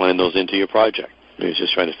 and you plan those into your project. He's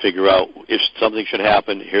just trying to figure out if something should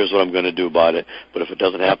happen, here's what I'm going to do about it. But if it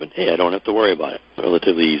doesn't happen, hey, I don't have to worry about it.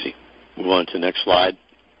 Relatively easy. Move on to the next slide.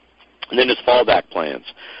 And then there's fallback plans.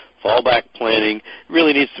 Fallback planning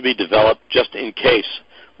really needs to be developed just in case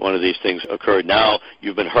one of these things occurred. Now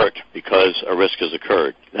you've been hurt because a risk has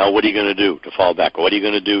occurred. Now what are you going to do to fall back? What are you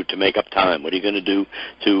going to do to make up time? What are you going to do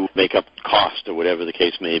to make up cost or whatever the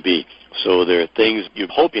case may be? So there are things you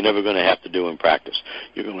hope you're never going to have to do in practice.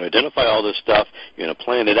 You're going to identify all this stuff, you're going to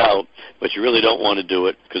plan it out, but you really don't want to do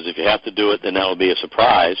it because if you have to do it, then that will be a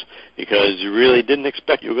surprise because you really didn't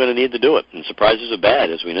expect you were going to need to do it. And surprises are bad,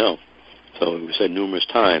 as we know. So we said numerous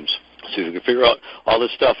times. So if you can figure out all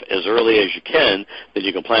this stuff as early as you can, then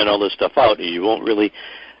you can plan all this stuff out, and you won't really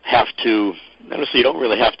have to, honestly, you don't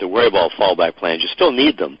really have to worry about fallback plans. You still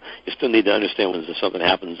need them. You still need to understand when something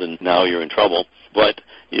happens and now you're in trouble. But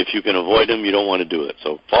if you can avoid them, you don't want to do it.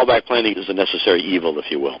 So fallback planning is a necessary evil, if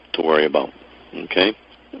you will, to worry about. Okay?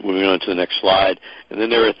 Moving on to the next slide. And then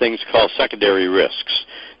there are things called secondary risks.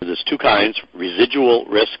 There's two kinds, residual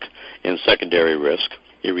risk and secondary risk.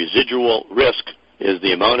 A residual risk is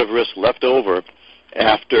the amount of risk left over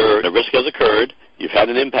after the risk has occurred, you've had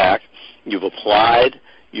an impact, you've applied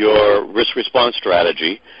your risk response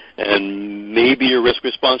strategy, and maybe your risk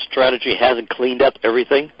response strategy hasn't cleaned up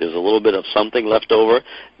everything. There's a little bit of something left over,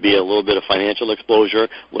 be it a little bit of financial exposure,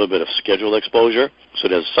 a little bit of schedule exposure, so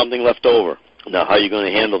there's something left over. Now, how are you going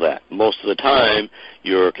to handle that? Most of the time,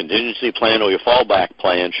 your contingency plan or your fallback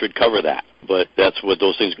plan should cover that. But that's what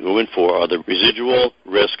those things go in for, are the residual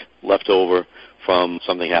risk left over from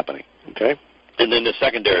something happening. Okay? And then the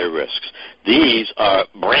secondary risks. These are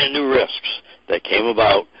brand new risks that came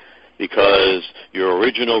about because your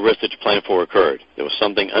original risk that you planned for occurred. There was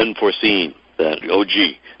something unforeseen. That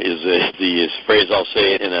OG is the phrase I'll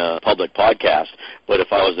say in a public podcast, but if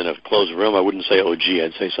I was in a closed room, I wouldn't say OG,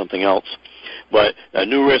 I'd say something else. But a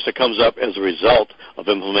new risk that comes up as a result of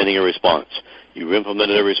implementing a response. You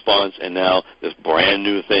implemented a response, and now this brand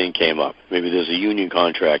new thing came up. Maybe there's a union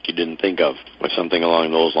contract you didn't think of, or something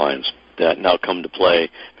along those lines. that now come to play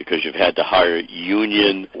because you've had to hire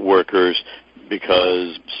union workers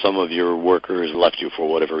because some of your workers left you for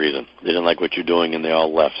whatever reason. They didn't like what you're doing and they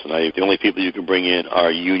all left. So now the only people you can bring in are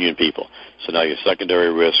union people. So now your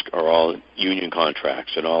secondary risk are all union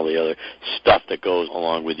contracts and all the other stuff that goes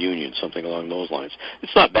along with unions, something along those lines.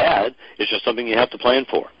 It's not bad. It's just something you have to plan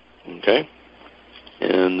for. Okay?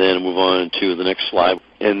 And then move on to the next slide.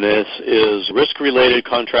 And this is risk-related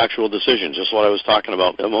contractual decisions, just what I was talking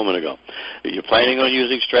about a moment ago. You're planning on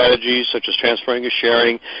using strategies such as transferring or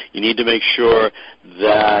sharing. You need to make sure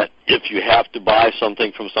that if you have to buy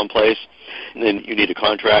something from someplace, then you need a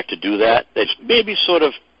contract to do that. That's maybe sort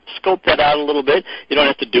of scope that out a little bit. You don't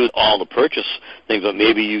have to do all the purchase things, but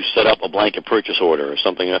maybe you set up a blanket purchase order or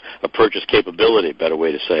something, a purchase capability, better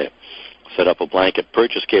way to say it. Set up a blanket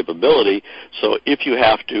purchase capability, so if you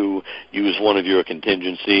have to use one of your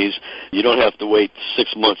contingencies, you don't have to wait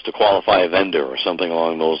 6 months to qualify a vendor or something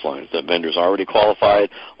along those lines. That vendor's already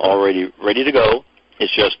qualified, already ready to go.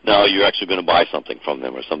 It's just now you're actually going to buy something from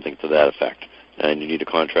them or something to that effect, and you need a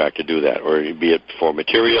contract to do that, or be it for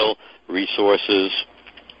material, resources,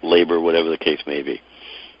 labor, whatever the case may be.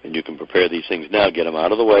 And you can prepare these things now, get them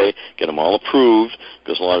out of the way, get them all approved,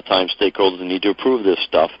 because a lot of times stakeholders need to approve this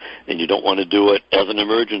stuff, and you don't want to do it as an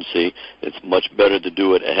emergency. It's much better to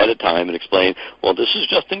do it ahead of time and explain, well, this is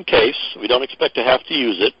just in case. We don't expect to have to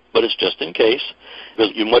use it, but it's just in case.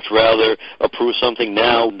 Because you'd much rather approve something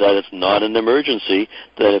now that it's not an emergency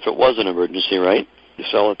than if it was an emergency, right? You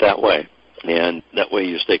sell it that way. And that way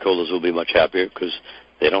your stakeholders will be much happier because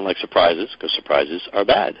they don't like surprises, because surprises are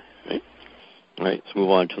bad, right? All right, let's move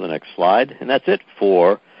on to the next slide. And that's it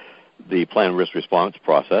for the plan risk response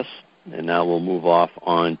process. And now we'll move off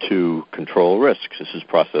on to control risks. This is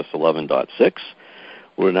process 11.6.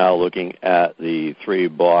 We're now looking at the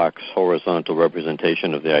 3-box horizontal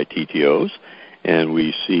representation of the ITTOs. And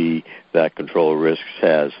we see that control risks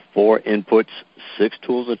has 4 inputs, 6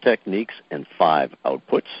 tools and techniques, and 5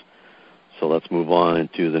 outputs. So let's move on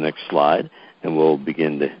to the next slide, and we'll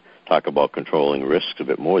begin to talk about controlling risks a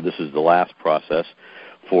bit more. This is the last process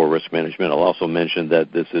for risk management. I'll also mention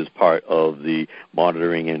that this is part of the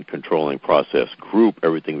monitoring and controlling process group.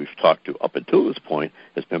 Everything we've talked to up until this point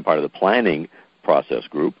has been part of the planning process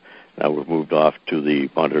group. Now we've moved off to the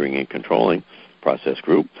monitoring and controlling process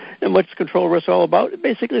group. And what's control risk all about?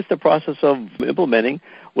 Basically, it's the process of implementing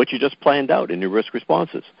what you just planned out in your risk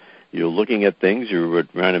responses. You're looking at things, you're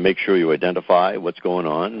trying to make sure you identify what's going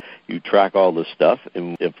on, you track all this stuff,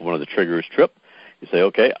 and if one of the triggers trip, you say,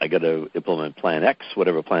 okay, I got to implement Plan X,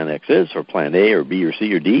 whatever Plan X is, or Plan A or B or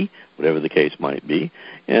C or D, whatever the case might be.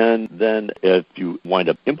 And then if you wind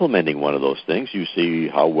up implementing one of those things, you see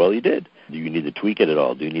how well you did. Do you need to tweak it at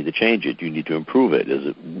all? Do you need to change it? Do you need to improve it? Is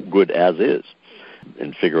it good as is?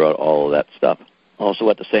 And figure out all of that stuff.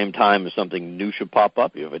 Also, at the same time, if something new should pop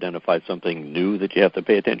up, you've identified something new that you have to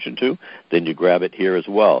pay attention to, then you grab it here as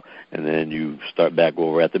well. And then you start back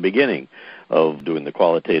over at the beginning of doing the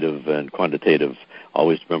qualitative and quantitative.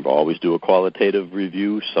 Always remember, always do a qualitative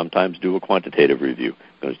review, sometimes do a quantitative review.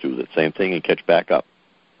 Going to do the same thing and catch back up.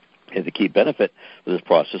 And the key benefit of this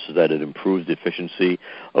process is that it improves the efficiency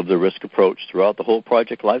of the risk approach throughout the whole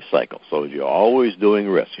project life cycle. So you're always doing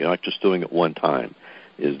risk. You're not just doing it one time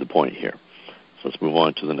is the point here. So let's move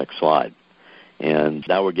on to the next slide. And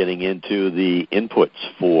now we're getting into the inputs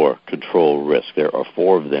for control risk. There are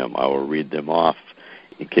 4 of them. I will read them off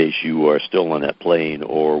in case you are still on that plane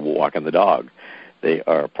or walking the dog. They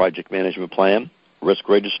are project management plan, risk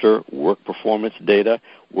register, work performance data,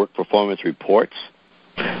 work performance reports.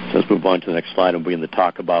 So let's move on to the next slide and begin to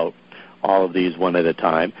talk about all of these one at a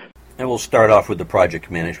time. And we'll start off with the project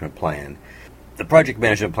management plan. The project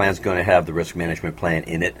management plan is going to have the risk management plan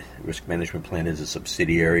in it. The risk management plan is a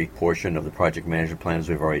subsidiary portion of the project management plan, as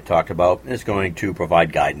we've already talked about. And it's going to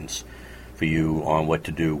provide guidance for you on what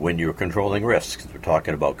to do when you're controlling risks. We're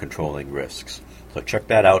talking about controlling risks. So check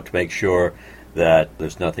that out to make sure that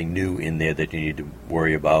there's nothing new in there that you need to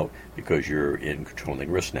worry about because you're in controlling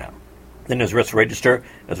risk now. Then there's risk register.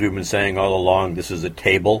 As we've been saying all along, this is a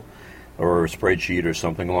table or a spreadsheet or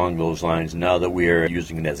something along those lines. Now that we are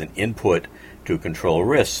using it as an input to control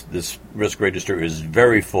risks, this risk register is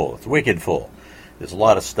very full. It's wicked full. There's a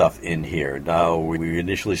lot of stuff in here. Now, we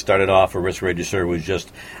initially started off a risk register with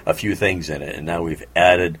just a few things in it, and now we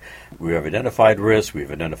have identified risks,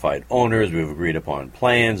 we've identified owners, we've agreed upon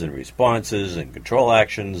plans and responses and control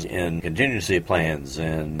actions and contingency plans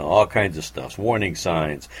and all kinds of stuff, warning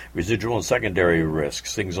signs, residual and secondary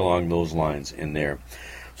risks, things along those lines in there.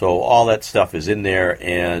 So all that stuff is in there,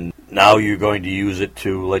 and now you're going to use it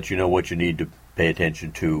to let you know what you need to pay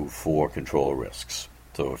attention to for control risks.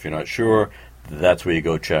 So if you're not sure, That's where you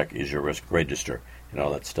go check, is your risk register, and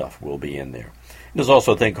all that stuff will be in there. There's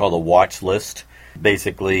also a thing called a watch list,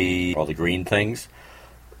 basically all the green things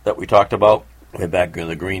that we talked about. Way back in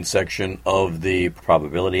the green section of the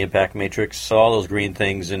probability impact matrix. So all those green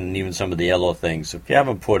things and even some of the yellow things. If you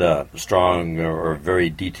haven't put a strong or very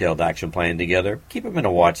detailed action plan together, keep them in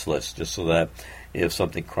a watch list just so that if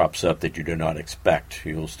something crops up that you do not expect,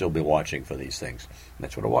 you'll still be watching for these things. And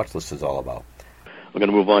that's what a watch list is all about. We're going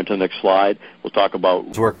to move on to the next slide. We'll talk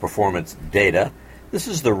about work performance data. This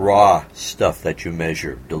is the raw stuff that you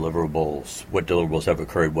measure, deliverables, what deliverables have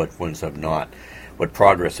occurred, what ones have not. What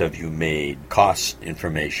progress have you made? Cost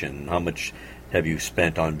information. How much have you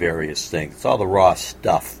spent on various things? It's all the raw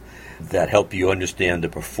stuff that help you understand the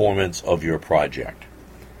performance of your project.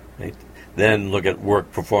 Right? Then look at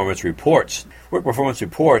work performance reports. Work performance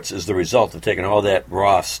reports is the result of taking all that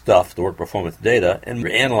raw stuff, the work performance data, and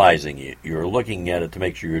analyzing it. You're looking at it to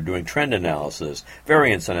make sure you're doing trend analysis,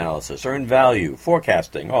 variance analysis, earned value,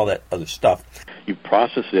 forecasting, all that other stuff. You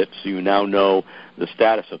process it so you now know the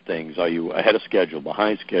status of things. Are you ahead of schedule,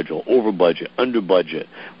 behind schedule, over budget, under budget?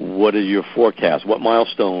 What is your forecast? What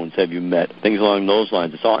milestones have you met? Things along those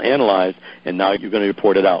lines. It's all analyzed, and now you're going to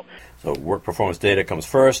report it out. So work performance data comes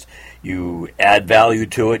first. You add value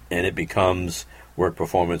to it, and it becomes work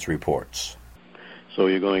performance reports. So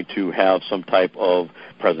you're going to have some type of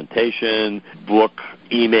presentation, book,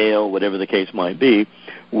 email, whatever the case might be,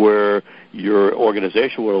 where your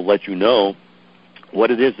organization will let you know what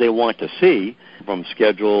it is they want to see from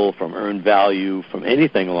schedule, from earned value, from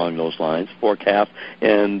anything along those lines, forecast,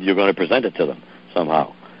 and you're going to present it to them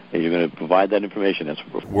somehow. And you're going to provide that information. That's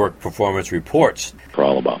what work performance reports are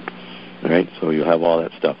all about. All right, so you'll have all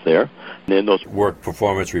that stuff there. And then those work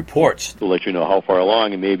performance reports will let you know how far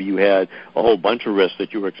along, and maybe you had a whole bunch of risks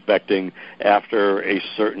that you were expecting after a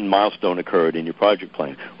certain milestone occurred in your project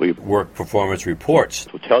plan. Work performance reports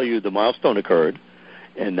will tell you the milestone occurred,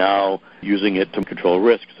 and now using it to control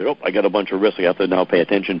risk. So, I got a bunch of risks I have to now pay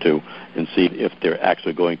attention to and see if they're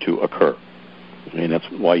actually going to occur. And that's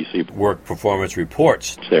why you see work performance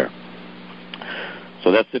reports there.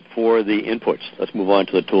 So that's it for the inputs. Let's move on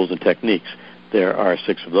to the tools and techniques. There are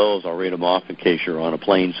 6 of those. I'll read them off in case you're on a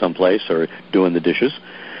plane someplace or doing the dishes.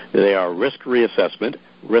 They are risk reassessment,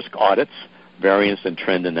 risk audits, variance and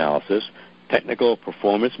trend analysis, technical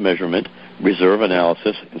performance measurement, reserve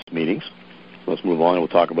analysis, and meetings. So let's move on and we'll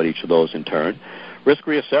talk about each of those in turn. Risk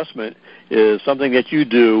reassessment is something that you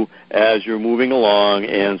do as you're moving along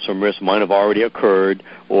and some risks might have already occurred,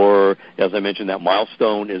 or, as I mentioned, that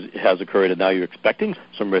milestone has occurred and now you're expecting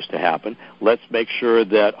some risk to happen. Let's make sure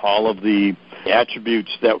that all of the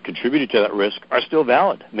attributes that contributed to that risk are still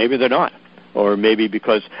valid. Maybe they're not, or maybe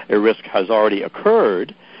because a risk has already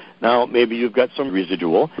occurred, now maybe you've got some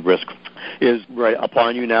residual risk is right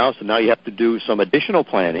upon you now, so now you have to do some additional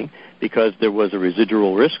planning because there was a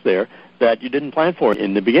residual risk there that you didn't plan for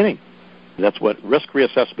in the beginning. That's what risk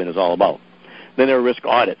reassessment is all about. Then there are risk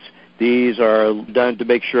audits. These are done to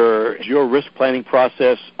make sure is your risk planning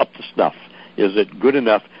process up to snuff. Is it good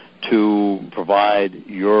enough to provide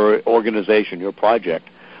your organization, your project,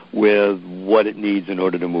 with what it needs in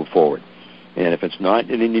order to move forward? And if it's not,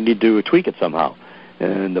 then you need to tweak it somehow.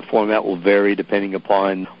 And the format will vary depending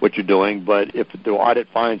upon what you're doing. But if the audit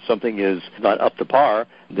finds something is not up to par,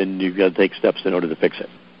 then you've got to take steps in order to fix it.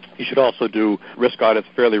 You should also do risk audits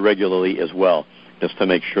fairly regularly as well, just to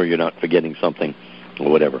make sure you're not forgetting something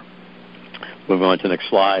or whatever. Moving on to the next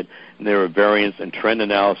slide. And there are variance and trend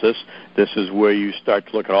analysis. This is where you start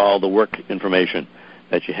to look at all the work information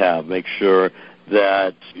that you have. Make sure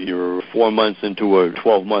that you're 4 months into a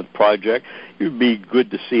 12-month project. It would be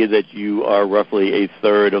good to see that you are roughly a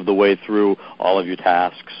third of the way through all of your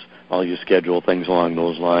tasks, all of your schedule, things along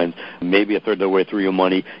those lines. Maybe a third of the way through your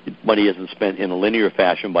money. Money isn't spent in a linear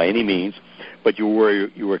fashion by any means, but you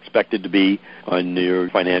were expected to be on your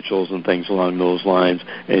financials and things along those lines,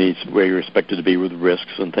 and it's where you're expected to be with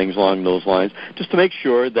risks and things along those lines, just to make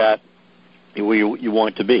sure that where you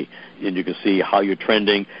want to be. And you can see how you're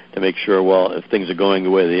trending to make sure, well, if things are going the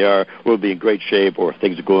way they are, we'll be in great shape, or if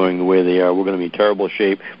things are going the way they are, we're going to be in terrible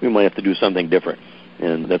shape. We might have to do something different.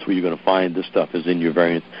 And that's where you're going to find this stuff is in your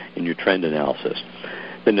variance, in your trend analysis.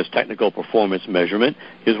 Then there's technical performance measurement.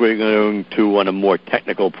 Here's where you're going to, on a more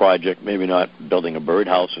technical project, maybe not building a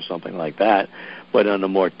birdhouse or something like that, but on a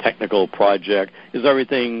more technical project, is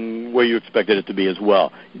everything where you expected it to be as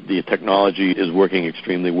well? The technology is working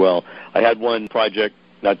extremely well. I had one project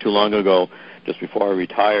not too long ago, just before I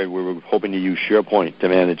retired, we were hoping to use SharePoint to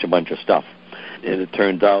manage a bunch of stuff. And it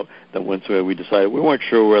turned out that once we decided, we weren't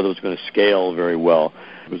sure whether it was going to scale very well,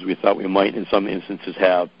 because we thought we might in some instances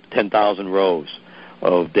have 10,000 rows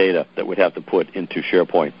of data that we'd have to put into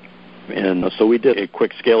SharePoint. And so we did a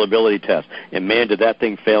quick scalability test, and man, did that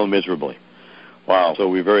thing fail miserably. Wow. So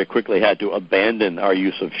we very quickly had to abandon our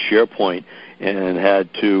use of SharePoint and had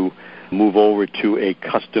to move over to a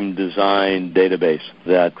custom designed database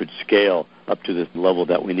that could scale up to the level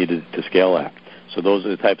that we needed to scale at. So those are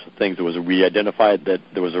the types of things. We identified that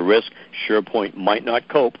there was a risk SharePoint might not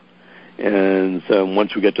cope, and so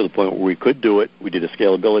once we get to the point where we could do it, we did a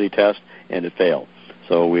scalability test, and it failed.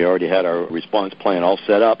 So we already had our response plan all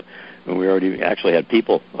set up, and we already actually had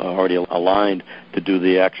people already aligned to do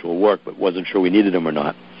the actual work, but wasn't sure we needed them or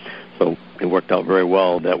not. So it worked out very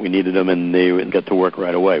well that we needed them, and they would get to work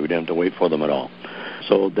right away. We didn't have to wait for them at all.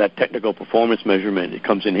 So that technical performance measurement, it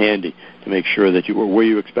comes in handy to make sure that you were where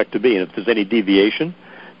you expect to be. And if there's any deviation,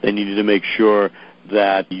 then you need to make sure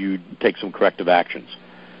that you take some corrective actions.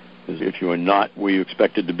 Because if you are not where you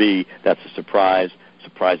expected to be, that's a surprise.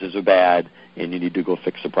 Surprises are bad, and you need to go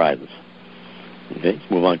fix surprises. Okay,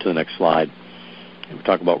 let's move on to the next slide. We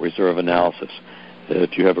talk about reserve analysis.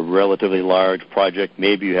 If you have a relatively large project,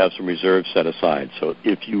 maybe you have some reserves set aside. So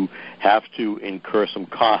if you have to incur some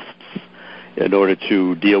costs in order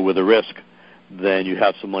to deal with a risk, then you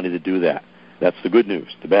have some money to do that. That's the good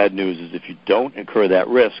news. The bad news is if you don't incur that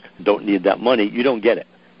risk, don't need that money, you don't get it,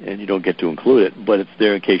 and you don't get to include it, but it's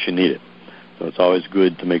there in case you need it. So it's always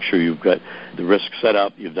good to make sure you've got the risk set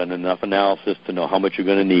up, you've done enough analysis to know how much you're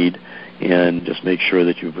going to need, and just make sure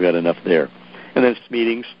that you've got enough there. And then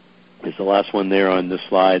meetings is the last one there on this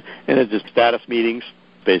slide, and it's just status meetings.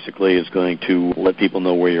 Basically is going to let people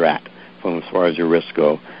know where you're at from as far as your risks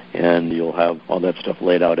go, and you'll have all that stuff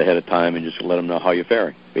laid out ahead of time and just let them know how you're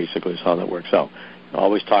faring. Basically is how that works out.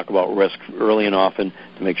 Always talk about risk early and often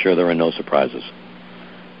to make sure there are no surprises.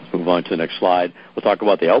 Let's move on to the next slide. We'll talk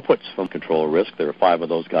about the outputs from control of risk. There are 5 of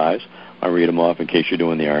those guys. I'll read them off in case you're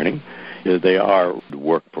doing the ironing. They are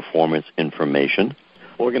work performance information,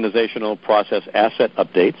 organizational process asset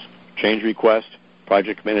updates, change request,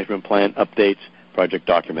 project management plan updates, project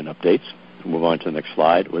document updates. We'll move on to the next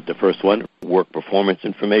slide with the first one, work performance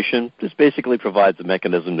information. This basically provides a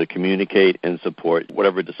mechanism to communicate and support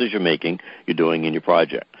whatever decision-making you're doing in your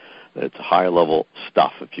project. It's higher-level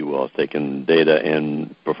stuff, if you will. It's taking data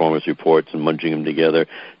and performance reports and munching them together,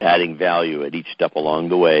 adding value at each step along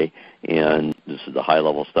the way, and this is the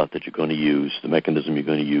high-level stuff that you're going to use, the mechanism you're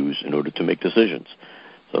going to use in order to make decisions.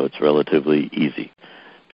 So it's relatively easy.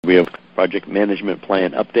 We have project management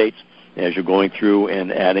plan updates. As you're going through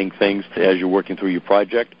and adding things, as you're working through your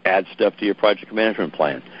project, add stuff to your project management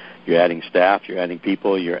plan. You're adding staff, you're adding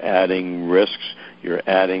people, you're adding risks, you're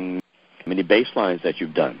adding many baselines that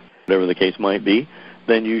you've done. Whatever the case might be,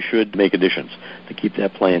 then you should make additions to keep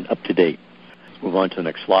that plan up to date. Let's move on to the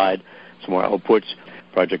next slide. Some more outputs,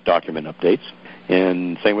 project document updates.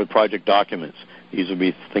 And same with project documents. These would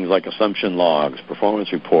be things like assumption logs,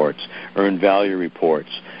 performance reports, earned value reports,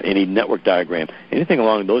 any network diagram, anything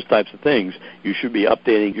along those types of things. You should be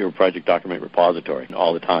updating your project document repository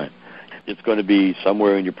all the time. It's going to be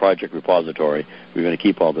somewhere in your project repository. We're going to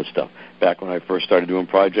keep all this stuff. Back when I first started doing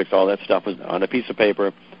projects, all that stuff was on a piece of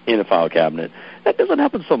paper in a file cabinet. That doesn't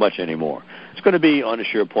happen so much anymore. It's going to be on a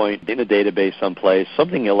SharePoint, in a database someplace,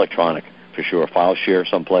 something electronic for sure, file share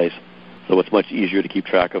someplace. So it's much easier to keep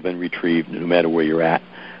track of and retrieve no matter where you're at.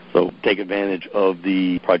 So take advantage of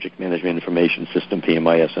the Project Management Information System,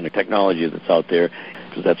 PMIS, and the technology that's out there,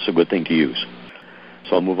 because that's a good thing to use.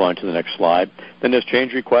 So I'll move on to the next slide. Then there's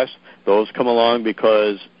change requests. Those come along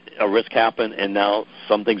because a risk happened and now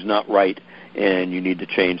something's not right and you need to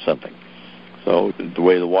change something. So the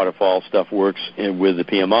way the waterfall stuff works with the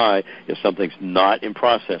PMI, if something's not in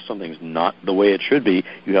process, something's not the way it should be,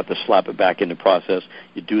 you have to slap it back into process.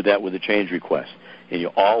 You do that with a change request. And you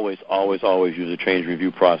always, always, always use a change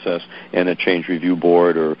review process and a change review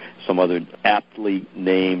board or some other aptly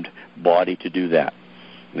named body to do that.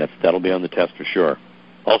 And that'll be on the test for sure.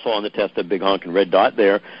 Also on the test, that big honking red dot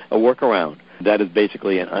there, a workaround. That is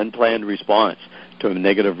basically an unplanned response to a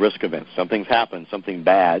negative risk event. Something's happened, something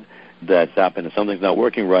bad that's happened, and something's not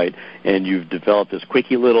working right, and you've developed this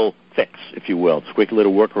quickie little fix, if you will, this quick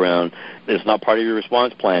little workaround. It's not part of your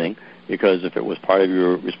response planning, because if it was part of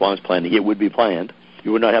your response planning, it would be planned.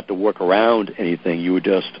 You would not have to work around anything. You would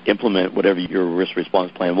just implement whatever your risk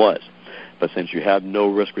response plan was. But since you have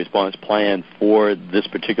no risk response plan for this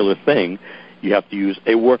particular thing, you have to use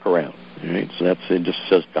a workaround. Right? So it just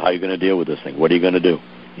says how you're going to deal with this thing. What are you going to do?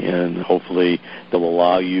 And hopefully they'll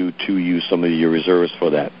allow you to use some of your reserves for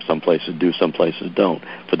that. Some places do, some places don't.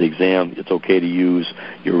 For the exam, it's okay to use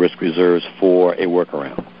your risk reserves for a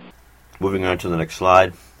workaround. Moving on to the next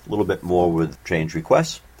slide, a little bit more with change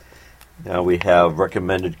requests. Now we have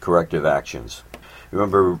recommended corrective actions.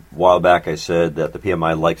 Remember a while back I said that the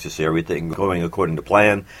PMI likes to see everything going according to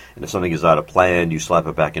plan, and if something is out of plan, you slap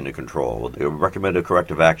it back into control. The recommended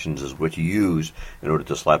corrective actions is what you use in order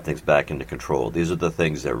to slap things back into control. These are the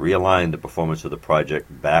things that realign the performance of the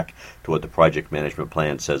project back to what the project management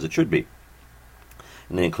plan says it should be.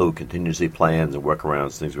 And they include contingency plans and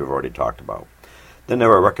workarounds, things we've already talked about. Then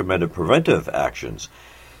there are recommended preventive actions.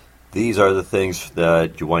 These are the things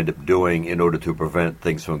that you wind up doing in order to prevent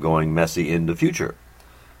things from going messy in the future.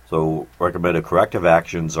 So recommended corrective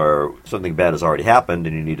actions are something bad has already happened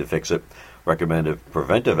and you need to fix it. Recommended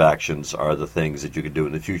preventive actions are the things that you can do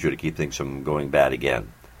in the future to keep things from going bad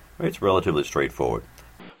again. It's relatively straightforward.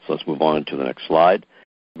 So let's move on to the next slide.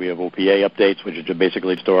 We have OPA updates, which are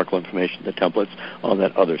basically historical information, the templates, all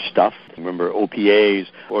that other stuff. Remember, OPAs,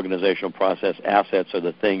 organizational process assets, are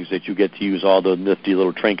the things that you get to use, all the nifty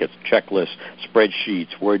little trinkets, checklists,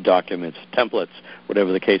 spreadsheets, Word documents, templates,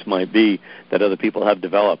 whatever the case might be, that other people have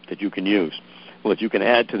developed that you can use. Well, if you can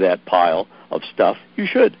add to that pile of stuff, you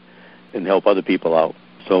should, and help other people out.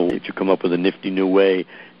 So if you come up with a nifty new way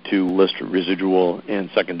to list residual and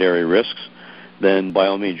secondary risks, then by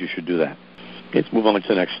all means you should do that. Let's move on to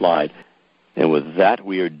the next slide. And with that,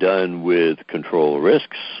 we are done with control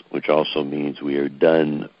risks, which also means we are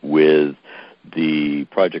done with the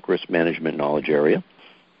project risk management knowledge area.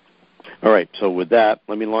 All right, so with that,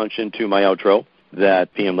 let me launch into my outro.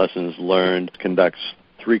 That PM Lessons Learned conducts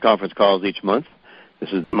 3 conference calls each month.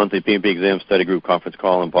 This is the monthly PMP Exam Study Group conference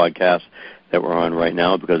call and podcast that we're on right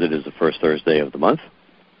now because it is the first Thursday of the month.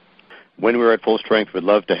 When we're at full strength, we'd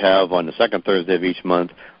love to have on the second Thursday of each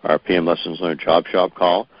month our PM Lessons Learned Job Shop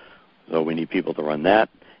call. So we need people to run that.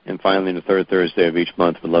 And finally, the third Thursday of each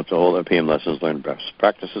month, we'd love to hold our PM Lessons Learned Best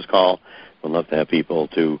Practices call. We'd love to have people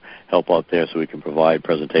to help out there so we can provide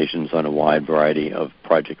presentations on a wide variety of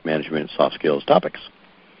project management and soft skills topics.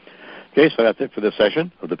 Okay, so that's it for this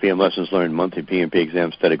session of the PM Lessons Learned monthly PMP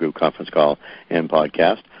Exam Study Group conference call and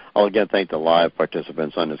podcast. I'll again thank the live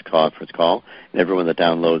participants on this conference call and everyone that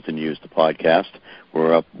downloads and uses the podcast.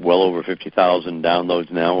 We're up well over 50,000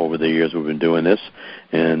 downloads now over the years we've been doing this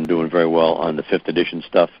and doing very well on the 5th edition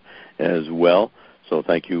stuff as well. So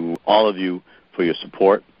thank you, all of you, for your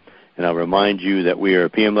support. And I'll remind you that we are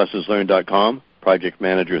PMLessonsLearned.com, project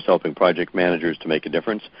managers helping project managers to make a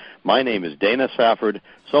difference. My name is Dana Safford.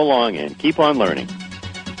 So long and keep on learning.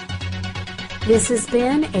 This has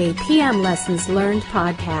been a PM Lessons Learned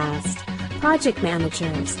podcast. Project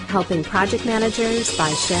managers helping project managers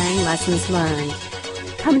by sharing lessons learned.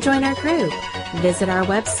 Come join our group. Visit our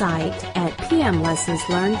website at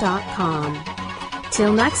pmlessonslearned.com.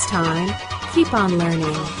 Till next time, keep on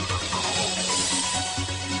learning.